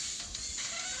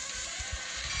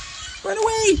 Run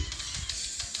away!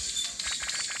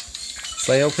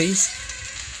 Flail, please.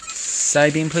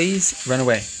 Psybeam, please. Run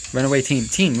away. Run away, team.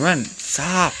 Team, run.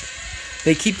 Stop.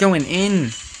 They keep going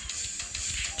in.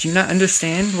 Do you not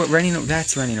understand what running...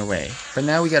 That's running away. But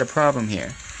now we got a problem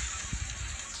here.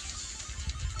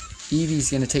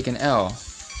 Eevee's gonna take an L.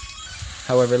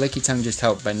 However, Licky Tongue just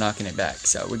helped by knocking it back,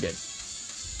 so we're good.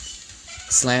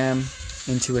 Slam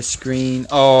into a screen.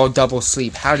 Oh, double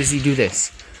sleep. How does he do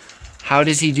this? How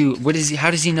does he do... What is he...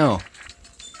 How does he know?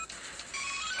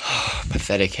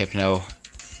 Pathetic Hypno.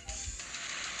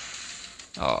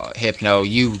 Oh, Hypno,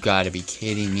 you gotta be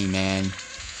kidding me, man.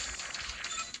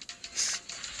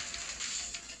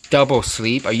 Double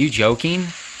sleep? Are you joking?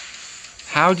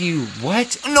 How do you...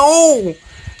 What? No!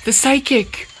 The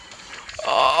psychic!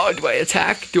 Oh, Oh, do I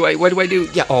attack? What do I do?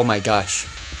 Yeah, oh my gosh.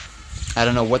 I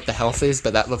don't know what the health is,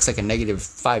 but that looks like a negative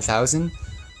 5,000.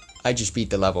 I just beat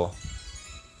the level.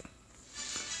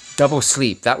 Double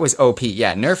sleep. That was OP.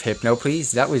 Yeah, nerf hypno,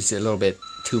 please. That was a little bit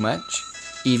too much.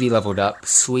 Eevee leveled up.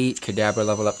 Sweet. Kadabra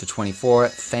leveled up to 24.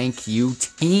 Thank you,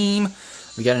 team.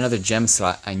 We got another gem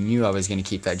slot. I knew I was going to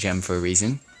keep that gem for a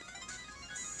reason.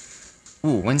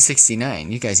 Ooh,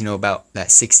 169. You guys know about that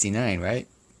 69, right?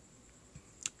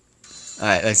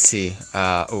 Alright, let's see.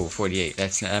 Oh,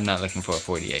 48. I'm not looking for a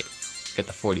 48. Got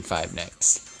the 45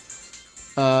 next.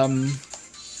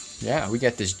 Yeah, we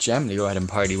got this gem to go ahead and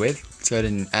party with. Let's go ahead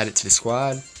and add it to the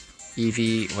squad.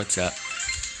 Eevee, what's up?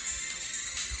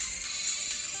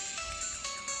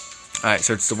 Alright,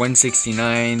 so it's the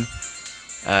 169.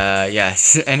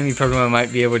 Yes, enemy Pokemon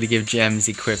might be able to give gems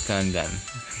equipped on them.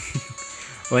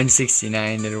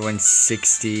 169 to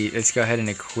 160. Let's go ahead and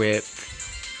equip.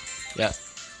 Yep,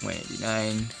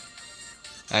 189.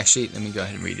 Actually, let me go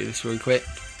ahead and redo this really quick.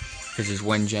 Because there's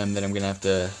one gem that I'm going to have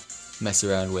to mess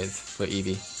around with for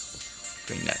Eevee.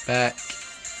 Bring that back.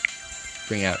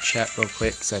 Bring out chat real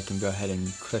quick so I can go ahead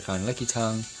and click on Licky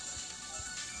Tongue.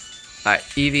 Alright,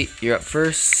 Eevee, you're up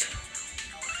first.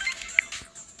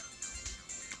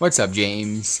 What's up,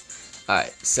 James?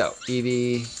 Alright, so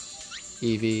Eevee,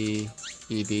 Eevee,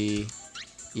 Eevee,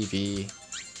 Eevee,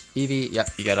 Eevee. Yep,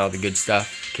 you got all the good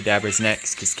stuff. Kadabra's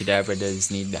next, because Kadabra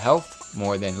does need the health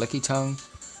more than Licky Tongue.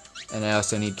 And I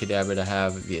also need Kadabra to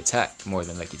have the attack more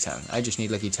than Licky Tongue. I just need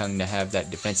Licky Tongue to have that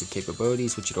defensive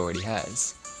capabilities, which it already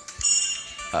has.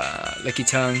 Licky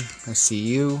Tongue, I see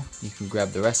you. You can grab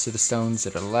the rest of the stones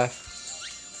that are left.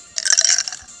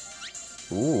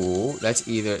 Ooh, that's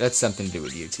something to do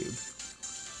with YouTube.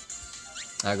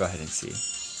 I'll go ahead and see.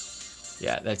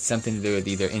 Yeah, that's something to do with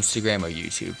either Instagram or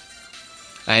YouTube.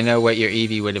 I know what your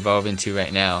Eevee would evolve into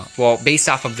right now. Well, based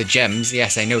off of the gems,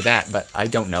 yes, I know that, but I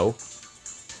don't know.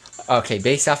 Okay,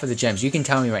 based off of the gems, you can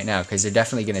tell me right now, because they're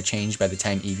definitely going to change by the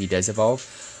time Eevee does evolve.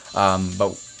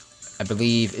 But I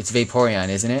believe it's Vaporeon,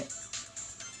 isn't it?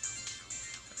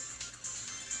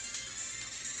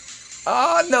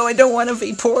 Oh, no, I don't want a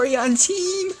Vaporeon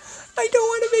team. I don't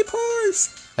want a Vapors.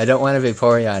 I don't want a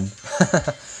Vaporeon.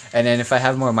 And then if I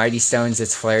have more Mighty Stones,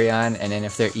 it's Flareon. And then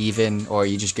if they're even, or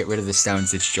you just get rid of the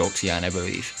stones, it's Jolteon, I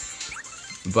believe.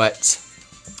 But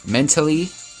mentally,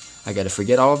 I gotta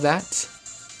forget all of that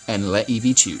and let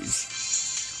Eevee choose.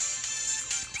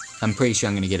 I'm pretty sure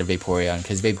I'm gonna get a Vaporeon,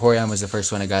 because Vaporeon was the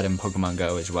first one I got in Pokemon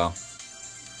Go as well.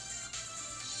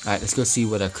 Alright, let's go see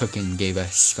what our cooking gave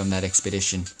us from that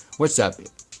expedition. What's up?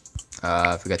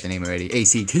 I forgot the name already.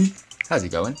 ACT. How's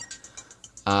it going?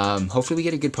 Hopefully we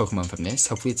get a good Pokemon from this.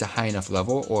 Hopefully it's a high enough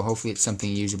level, or hopefully it's something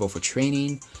usable for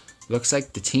training. Looks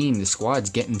like the squad's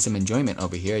getting some enjoyment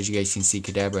over here. As you guys can see,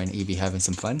 Kadabra and Eevee having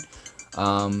some fun.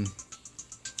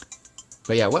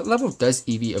 But yeah, what level does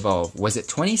Eevee evolve? Was it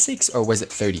 26 or was it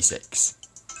 36?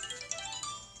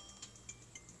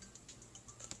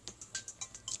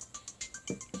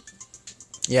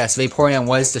 Yes, Vaporeon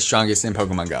was the strongest in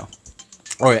Pokemon Go.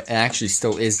 Or it actually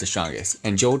still is the strongest.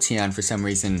 And Jolteon, for some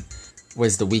reason,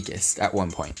 was the weakest at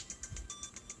one point.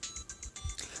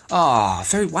 Aw,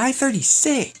 why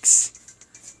 36?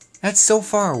 That's so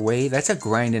far away. That's a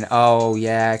grinding. Oh,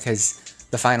 yeah, because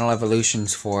the final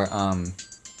evolutions for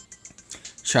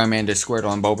Charmander,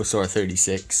 Squirtle, and Bulbasaur are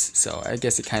 36. So I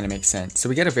guess it kind of makes sense. So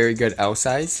we get a very good L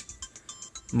size.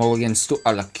 Mulligan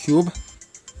à la cube.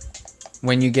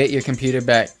 When you get your computer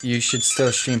back, you should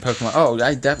still stream Pokemon. Oh,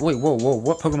 wait, whoa,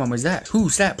 what Pokemon was that?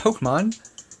 Who's that Pokemon?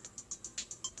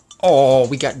 Oh,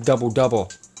 we got double.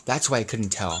 That's why I couldn't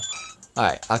tell.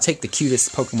 Alright, I'll take the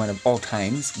cutest Pokemon of all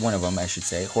times. One of them, I should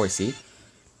say. Horsey.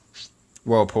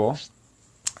 Whirlpool.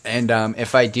 And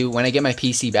if I do, when I get my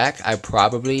PC back, I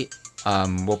probably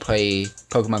will play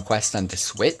Pokemon Quest on the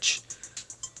Switch.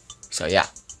 So yeah,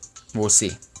 we'll see.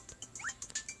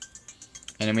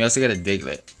 And then we also got a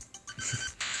Diglett.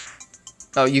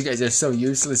 Oh, you guys are so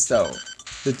useless, though.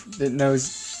 The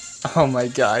nose... Oh my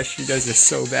gosh, you guys are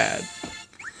so bad.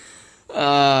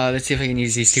 Let's see if I can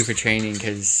use these two for training,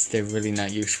 because they're really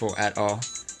not useful at all.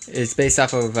 It's based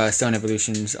off of Stone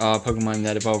Evolutions. All Pokemon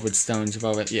that evolve with stones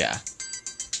evolve it. Yeah.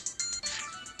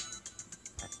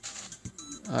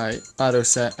 Alright, auto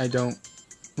set. I don't...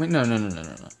 Wait, no.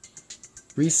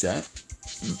 Reset.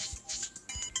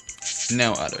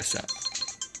 No auto set.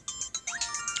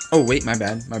 Oh, wait, my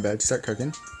bad. Start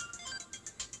cooking.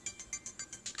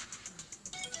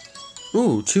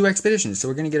 Ooh, 2 expeditions, so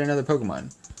we're gonna get another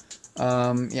Pokemon.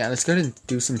 Yeah, let's go ahead and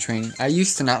do some training. I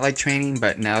used to not like training,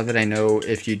 but now that I know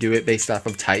if you do it based off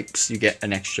of types, you get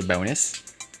an extra bonus.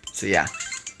 So yeah.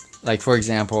 Like, for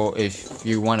example, if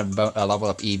you want to level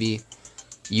up Eevee,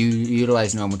 you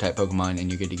utilize normal type Pokemon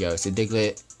and you're good to go. So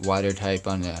Diglett, water type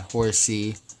on the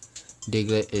Horsey.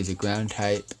 Diglett is a ground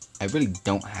type. I really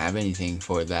don't have anything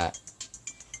for that.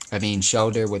 I mean,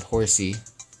 Shelter with Horsey.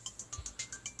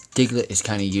 Diglett is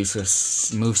kind of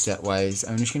useless moveset wise.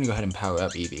 I'm just going to go ahead and power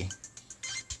up Eevee.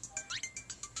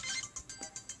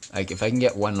 Like, if I can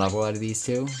get one level out of these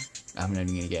two, I'm not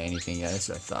even going to get anything. Yeah, that's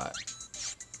what I thought.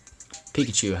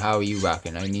 Pikachu, how are you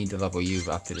rocking? I need to level you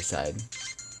off to the side.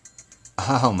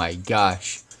 Oh my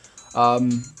gosh.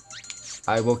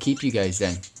 I will keep you guys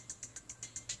then.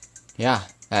 Yeah,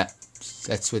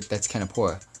 that's kind of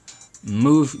poor.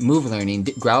 Move learning.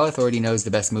 Growlithe already knows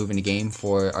the best move in the game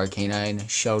for Arcanine.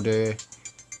 Shelter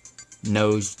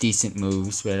knows decent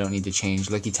moves, but I don't need to change.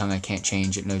 Lickitung I can't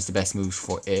change. It knows the best moves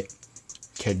for it.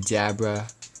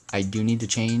 Kadabra I do need to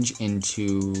change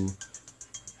into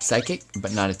Psychic,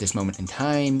 but not at this moment in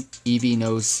time. Eevee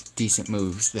knows decent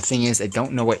moves. The thing is, I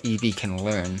don't know what Eevee can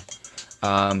learn.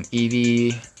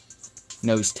 Eevee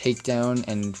knows Takedown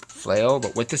and Flail,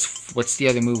 but what's the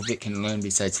other move it can learn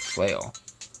besides Flail?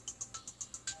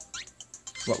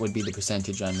 What would be the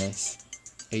percentage on this?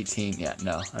 18, yeah,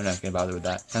 no, I'm not going to bother with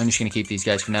that. I'm just going to keep these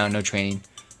guys for now, no training.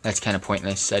 That's kind of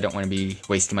pointless. I don't want to be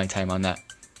wasting my time on that.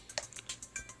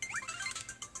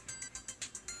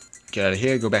 Get out of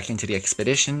here, go back into the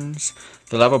expeditions.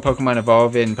 The level Pokemon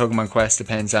evolve in Pokemon Quest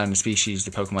depends on the species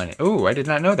the Pokemon... Oh, I did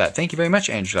not know that. Thank you very much,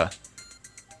 Angela.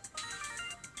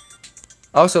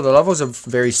 Also, the levels are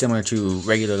very similar to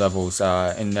regular levels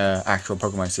in the actual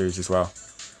Pokemon series as well.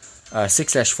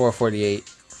 6-4, 48,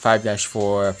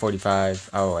 5-4, 45.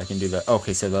 Oh, I can do the...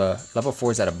 Okay, so the level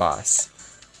 4 is at a boss.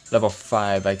 Level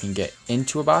 5, I can get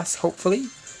into a boss, hopefully.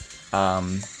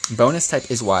 Bonus type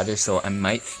is water, so I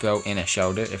might throw in a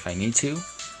Shelter if I need to,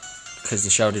 because the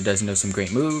Shelter does know some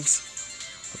great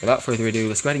moves. But without further ado,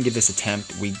 let's go ahead and give this an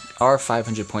attempt. We are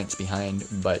 500 points behind,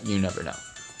 but you never know.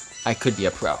 I could be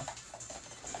a pro.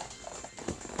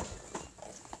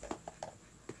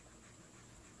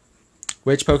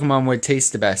 Which Pokemon would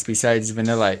taste the best besides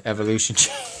Vanillite Evolution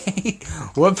Shake?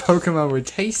 What Pokemon would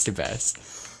taste the best?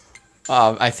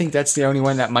 I think that's the only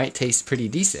one that might taste pretty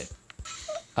decent.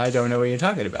 I don't know what you're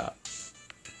talking about.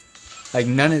 Like,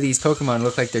 none of these Pokemon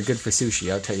look like they're good for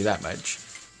sushi, I'll tell you that much.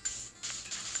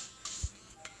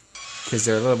 Because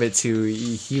they're a little bit too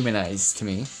humanized to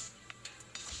me.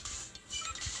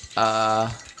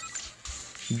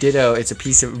 Ditto, it's a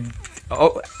piece of...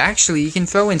 Oh, actually, you can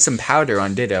throw in some powder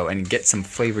on Ditto and get some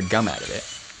flavored gum out of it.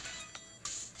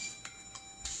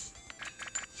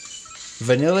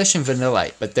 Vanillish and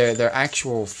Vanillite, but they're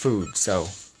actual food, so...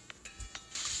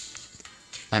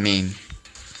 I mean,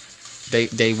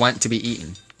 they want to be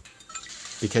eaten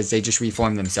because they just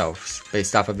reform themselves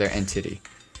based off of their entity.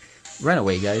 Run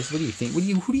away, guys. What do you think?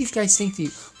 Who do you guys think?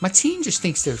 My team just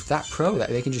thinks they're that pro that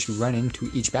they can just run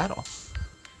into each battle.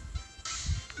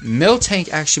 Miltank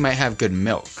actually might have good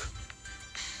milk.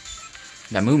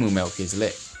 That Moo Moo milk is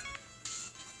lit.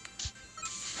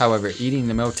 However, eating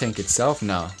the Miltank itself,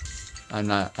 no. I'm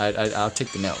not. I'll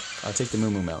take the milk. I'll take the Moo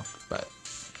Moo milk, but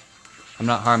I'm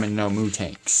not harming no Moo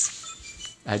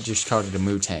Tanks. I just called it a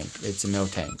Moo Tank. It's a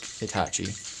Miltank. Itachi.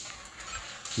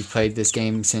 You've played this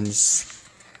game since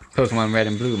Pokemon Red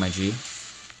and Blue, my G.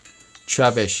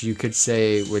 Trubbish, you could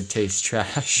say, would taste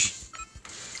trash.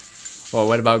 Well,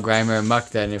 what about Grimer and Muck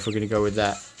then, if we're gonna go with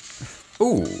that?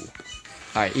 Ooh.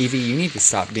 Alright, Eevee, you need to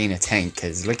stop being a tank,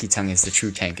 because Lickitung is the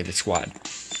true tank of the squad.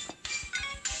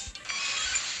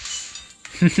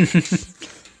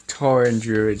 Tauren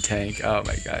Druid tank. Oh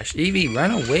my gosh. Eevee,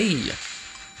 run away!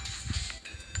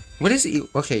 What is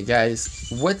okay, guys,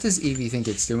 what does Eevee think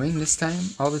it's doing this time,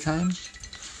 all the time?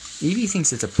 Eevee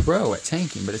thinks it's a pro at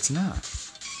tanking, but it's not.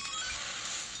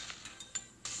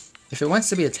 If it wants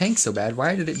to be a tank so bad,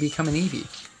 why did it become an Eevee?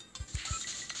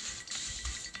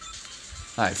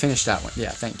 Alright, finish that one. Yeah,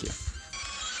 thank you.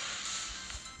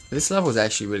 This level is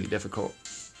actually really difficult.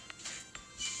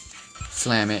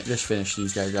 Slam it. Just finish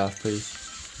these guys off, please.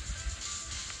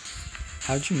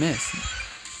 How'd you miss?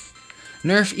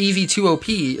 Nerf Eevee 2 OP.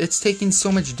 It's taking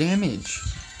so much damage.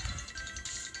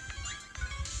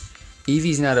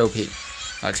 Eevee's not OP.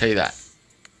 I'll tell you that.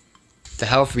 The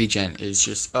health regen is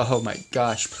just... Oh my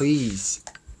gosh, please.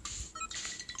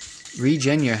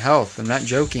 Regen your health. I'm not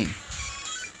joking.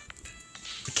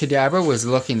 Kadabra was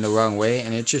looking the wrong way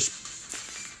and it just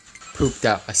pooped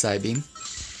out a Psybeam.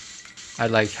 I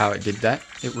liked how it did that.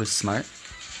 It was smart.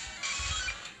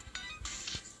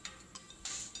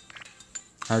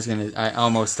 I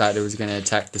almost thought it was gonna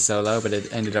attack the solo, but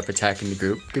it ended up attacking the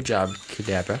group. Good job,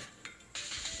 Kadabra.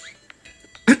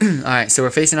 Alright, so we're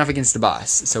facing off against the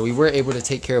boss. So we were able to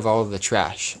take care of all of the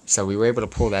trash. So we were able to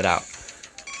pull that out.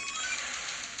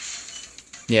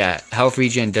 Yeah, health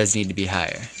regen does need to be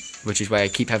higher. Which is why I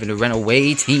keep having to run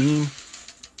away, team.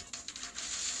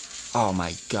 Oh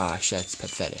my gosh, that's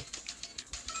pathetic.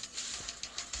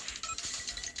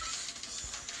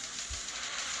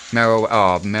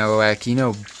 Marowak, you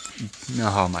know...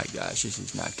 Oh my gosh, this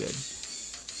is not good.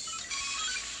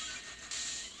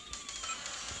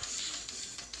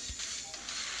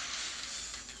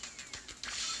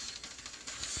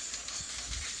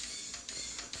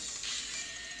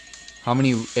 How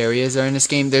many areas are in this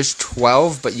game? There's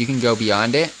 12, but you can go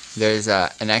beyond it. There's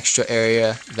an extra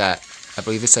area that I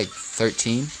believe it's like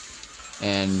 13.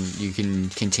 And you can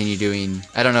continue doing...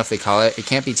 I don't know if they call it. It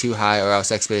can't be too high or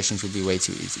else expeditions would be way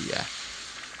too easy, yeah.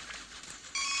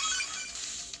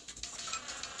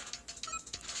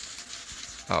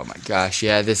 Oh my gosh,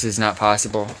 yeah, this is not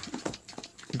possible.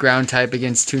 Ground type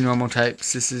against 2 normal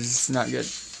types. This is not good.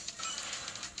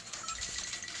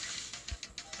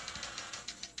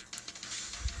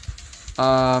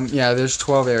 Yeah, there's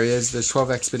 12 areas. There's 12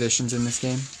 expeditions in this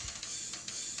game.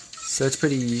 So it's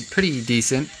pretty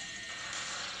decent.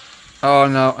 Oh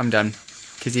no, I'm done.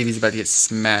 Kazivi's about to get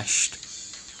smashed.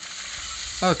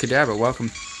 Oh, Kadabra,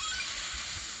 welcome.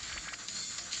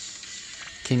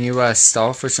 Can you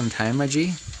stall for some time, my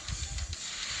G?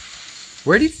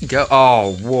 Where did he go?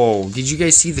 Oh, whoa. Did you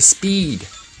guys see the speed?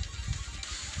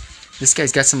 This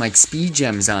guy's got some like speed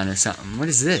gems on or something. What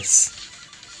is this?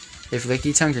 If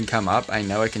Licky Tongue can come up, I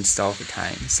know I can stall for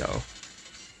time, so.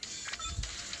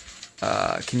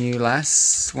 Can you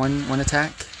last one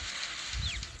attack?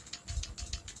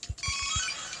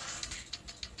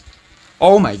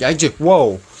 Oh my god,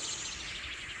 whoa.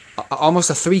 Almost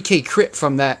a 3k crit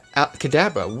from that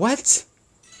Kadabra. What?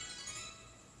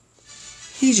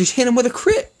 He just hit him with a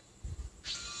crit.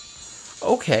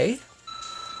 Okay.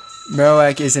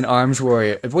 Marowak is an arms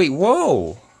warrior. Wait,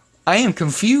 whoa. I am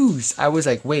confused. I was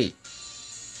like, wait.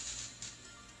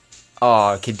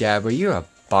 Oh, Kadabra, you're a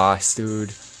boss, dude.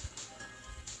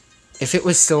 If it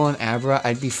was still on Abra,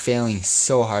 I'd be failing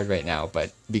so hard right now.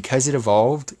 But because it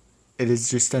evolved, it has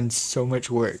just done so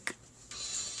much work.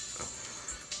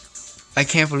 I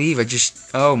can't believe I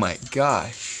just... Oh my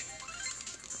gosh.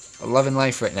 I'm loving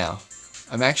life right now.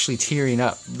 I'm actually tearing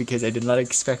up because I did not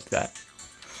expect that.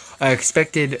 I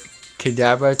expected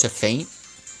Kadabra to faint.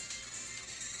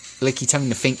 Licky Tongue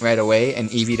to faint right away and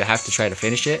Eevee to have to try to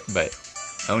finish it, but...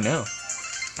 Oh no.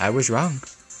 I was wrong.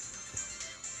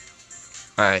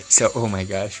 Alright, so... Oh my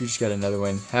gosh, we just got another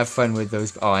one. Have fun with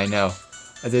those... Oh, I know.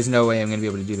 There's no way I'm going to be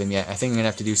able to do them yet. I think I'm going to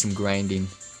have to do some grinding.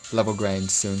 Level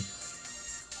grinds soon.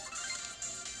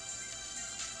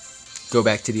 Go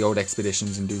back to the old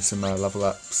expeditions and do some level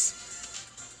ups.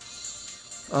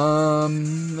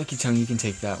 Licky Tongue, you can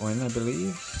take that one, I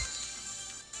believe.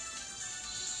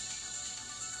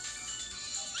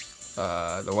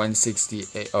 The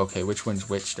 168. Okay, which one's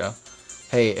which, though?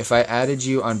 Hey, if I added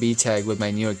you on B-Tag with my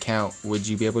new account, would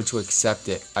you be able to accept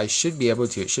it? I should be able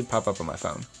to. It should pop up on my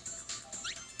phone.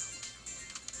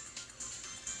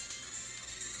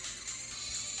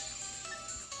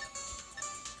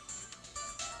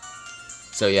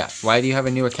 So yeah, why do you have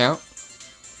a new account?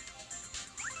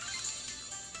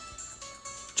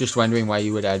 Just wondering why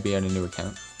you would add me on a new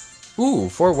account. Ooh,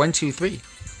 4123.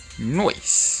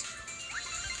 Nice.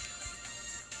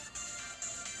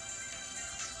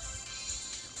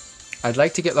 I'd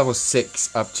like to get level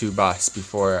 6 up to boss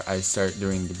before I start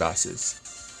doing the bosses.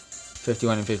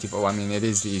 51 and 54. I mean, it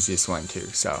is the easiest one too,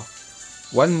 so.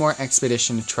 One more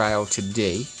expedition trial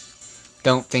today.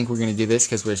 Don't think we're going to do this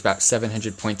because we're about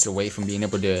 700 points away from being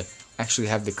able to actually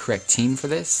have the correct team for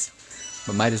this.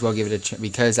 But might as well give it a chance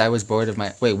because I was bored of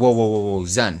my... Wait, whoa,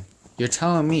 Zun. You're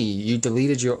telling me you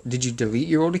deleted your... Did you delete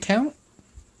your old account?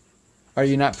 Are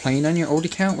you not playing on your old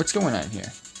account? What's going on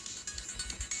here?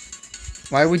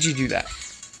 Why would you do that?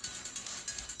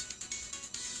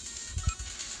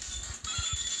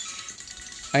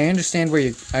 I understand where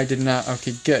you... I did not...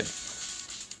 Okay, good.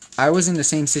 I was in the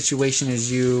same situation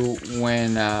as you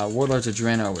when Warlords of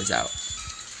Draenor was out.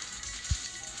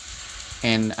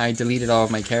 And I deleted all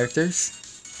of my characters,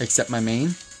 except my main.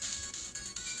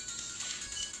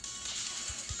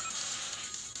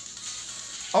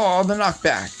 Oh, the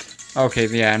knockback. Okay,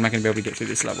 yeah, I'm not going to be able to get through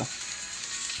this level.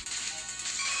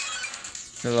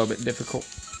 It's a little bit difficult.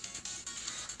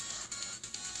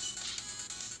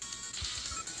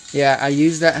 Yeah, I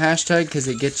use that hashtag because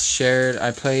it gets shared.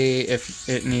 I play if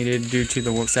it needed due to the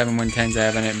 7110s I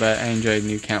have in it, but I enjoyed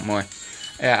new count more.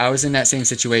 Yeah, I was in that same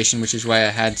situation, which is why I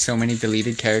had so many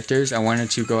deleted characters. I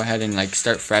wanted to go ahead and like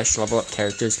start fresh, level up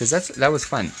characters, because that was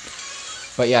fun.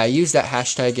 But yeah, I use that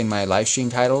hashtag in my live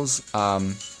stream titles,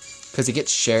 because it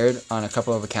gets shared on a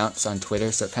couple of accounts on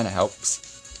Twitter, so it kind of helps.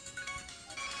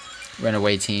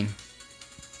 Runaway team.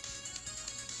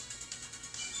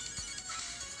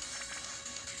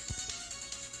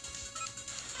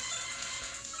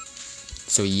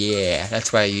 So yeah,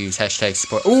 that's why I use hashtag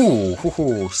support.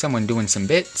 Ooh, someone doing some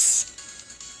bits.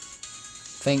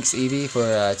 Thanks, Evie,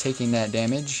 for taking that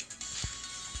damage.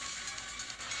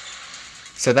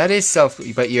 So that is self,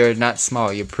 but you're not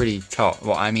small. You're pretty tall.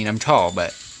 Well, I mean, I'm tall,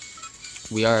 but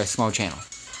we are a small channel.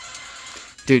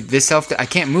 Dude, this I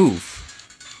can't move.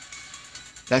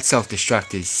 That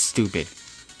self-destruct is stupid.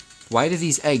 Why do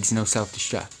these eggs know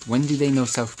self-destruct? When do they know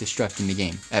self-destruct in the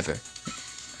game? Ever.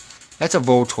 That's a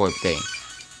Voltorb thing.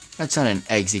 That's not an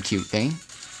execute thing.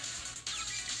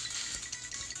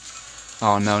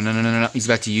 Oh, no. He's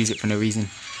about to use it for no reason.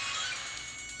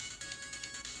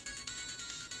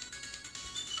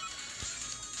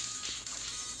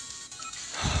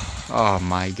 Oh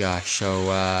my gosh. So,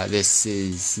 this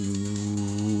is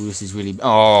really...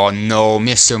 Oh, no.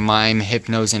 Mr. Mime,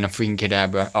 Hypnos, and a freaking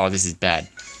Kadabra. Oh, this is bad.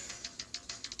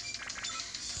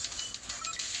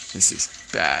 This is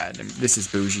bad. This is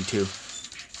bougie, too.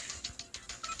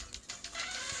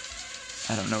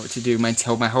 I don't know what to do. My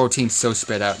whole team's so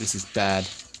spread out. This is bad.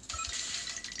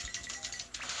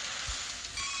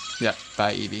 Yeah,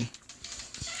 bye, Eevee.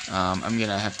 I'm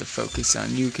gonna have to focus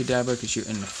on you, Kadabra, because you're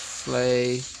in the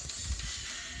flay.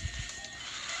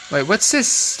 Wait, what's this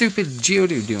stupid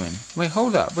Geodude doing? Wait,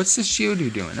 hold up. What's this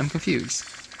Geodude doing? I'm confused.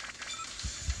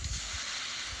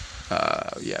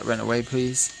 Yeah, run away,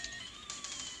 please.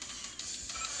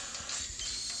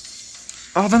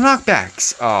 Oh, the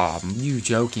knockbacks! Oh, you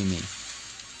joking me.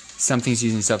 Something's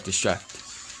using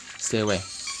self-destruct. Stay away.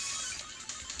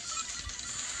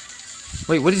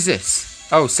 Wait, what is this?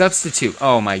 Oh, substitute.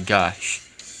 Oh my gosh.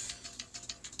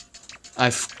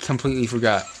 I completely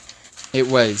forgot. It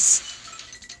was...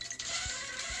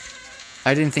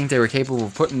 I didn't think they were capable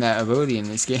of putting that ability in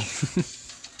this game.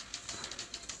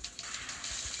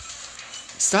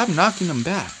 Stop knocking them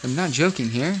back. I'm not joking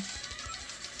here.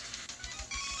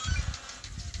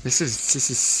 This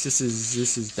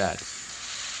is bad.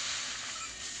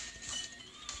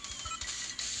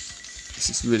 This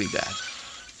is really bad.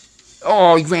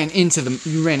 Oh, you ran into the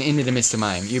Mr.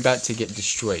 Mime. You're about to get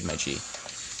destroyed, my G.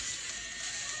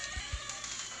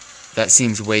 That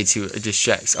seems way too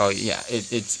distracts. Oh yeah,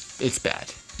 it's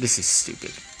bad. This is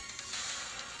stupid.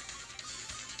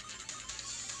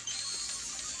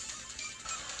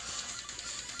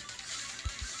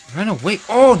 Run away!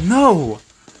 Oh no!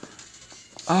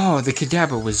 Oh, the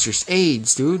Kadabra was just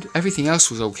AIDS, dude. Everything else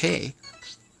was okay.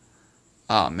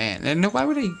 Oh man, and why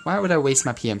would I waste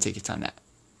my PM tickets on that?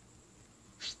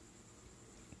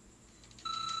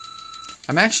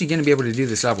 I'm actually gonna be able to do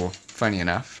this level. Funny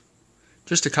enough.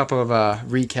 Just a couple of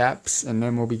recaps, and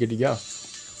then we'll be good to go.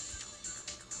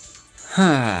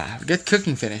 Get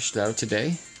cooking finished, though,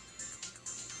 today.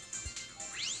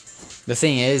 The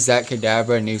thing is, that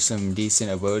Kadabra knew some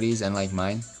decent abilities, unlike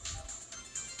mine.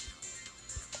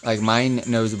 Like, mine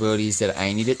knows abilities that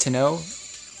I needed to know.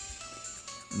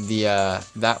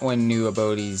 That one knew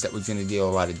abilities that was going to deal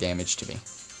a lot of damage to me.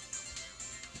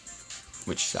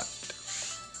 Which sucked.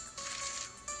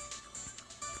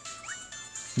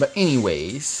 But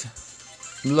anyways,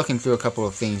 looking through a couple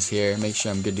of things here, make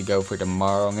sure I'm good to go for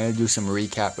tomorrow. I'm going to do some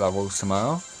recap levels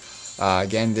tomorrow.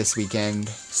 Again, this weekend,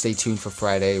 stay tuned for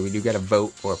Friday. We do get a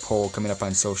vote or a poll coming up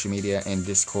on social media and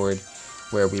Discord,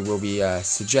 where we will be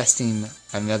suggesting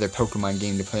another Pokemon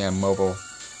game to play on mobile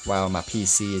while my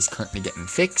PC is currently getting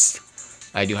fixed.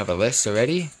 I do have a list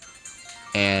already.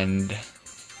 And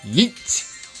yeet!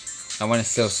 I want to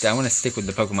stick with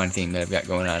the Pokemon theme that I've got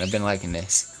going on. I've been liking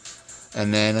this.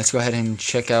 And then let's go ahead and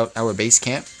check out our base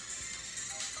camp.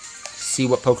 See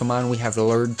what Pokemon we have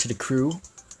lured to the crew.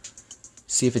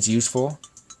 See if it's useful.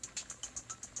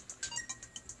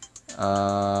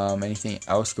 Anything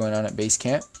else going on at base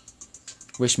camp?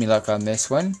 Wish me luck on this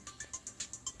one.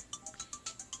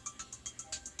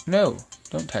 No,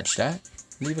 don't touch that.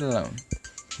 Leave it alone.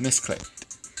 Misclicked.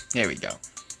 There we go.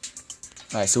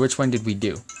 Alright, so which one did we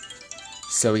do?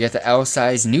 So we got the L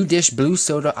size new dish blue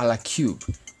soda a la cube.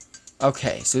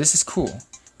 Okay, so this is cool.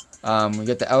 We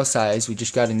got the L size. We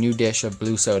just got a new dish of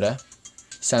blue soda.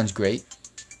 Sounds great.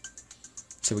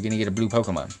 So we're gonna get a blue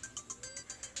Pokemon.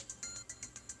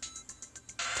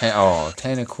 Oh,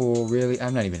 Tentacool, really?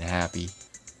 I'm not even happy.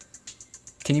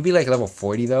 Can you be like level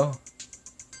 40 though?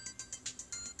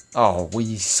 Oh,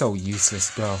 we so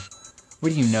useless, bro.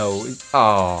 What do you know?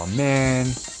 Oh, man.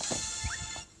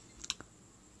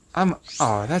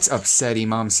 Oh, that's upsetting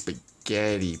Mom's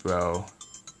spaghetti, bro.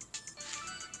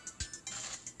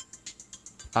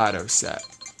 Auto set.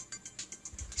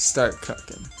 Start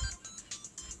cooking.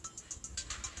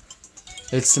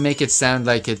 It's to make it sound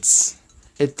like it's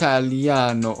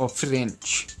Italiano or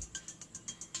French.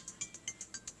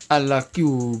 Alla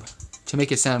cube. To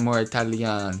make it sound more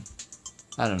Italian.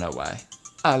 I don't know why.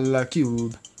 Alla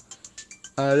cube.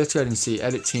 Let's go ahead and see.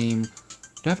 Edit team.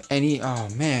 Do I have any? Oh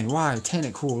man, why?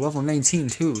 Tentacle, level 19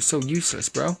 too. So useless,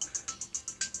 bro.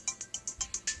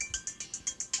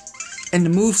 And the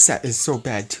moveset is so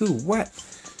bad too. What?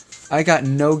 I got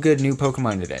no good new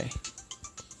Pokemon today.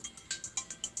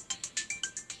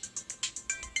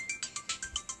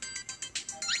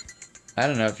 I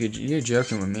don't know if you're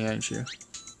joking with me, aren't you?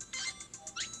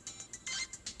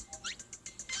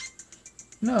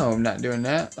 No, I'm not doing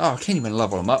that. Oh, I can't even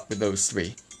level them up with those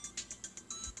three.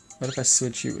 What if I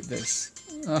switch you with this?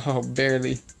 Oh,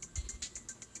 barely.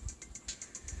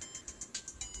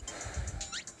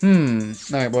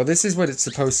 Alright, well this is what it's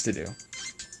supposed to do.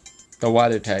 The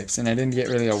water types. And I didn't get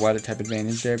really a water type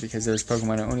advantage there because there's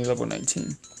Pokemon at only level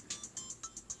 19.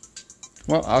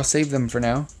 Well, I'll save them for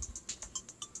now.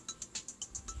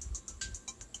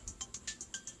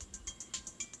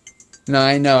 No,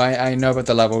 I know about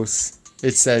the levels.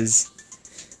 It says,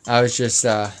 I was just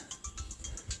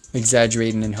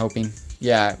exaggerating and hoping.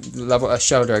 Yeah, a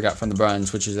Shelter I got from the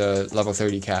bronze, which is a level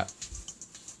 30 cap.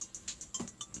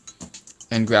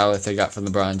 And Growlithe I got from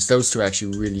the bronze. Those two are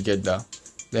actually really good though.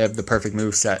 They have the perfect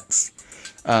movesets.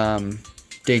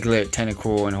 Diglett,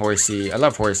 Tentacool, and Horsey. I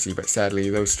love Horsey, but sadly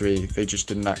those three, they just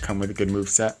did not come with a good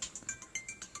moveset.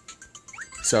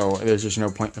 So there's just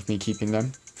no point of me keeping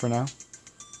them for now.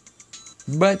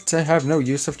 But I have no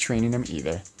use of training them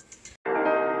either.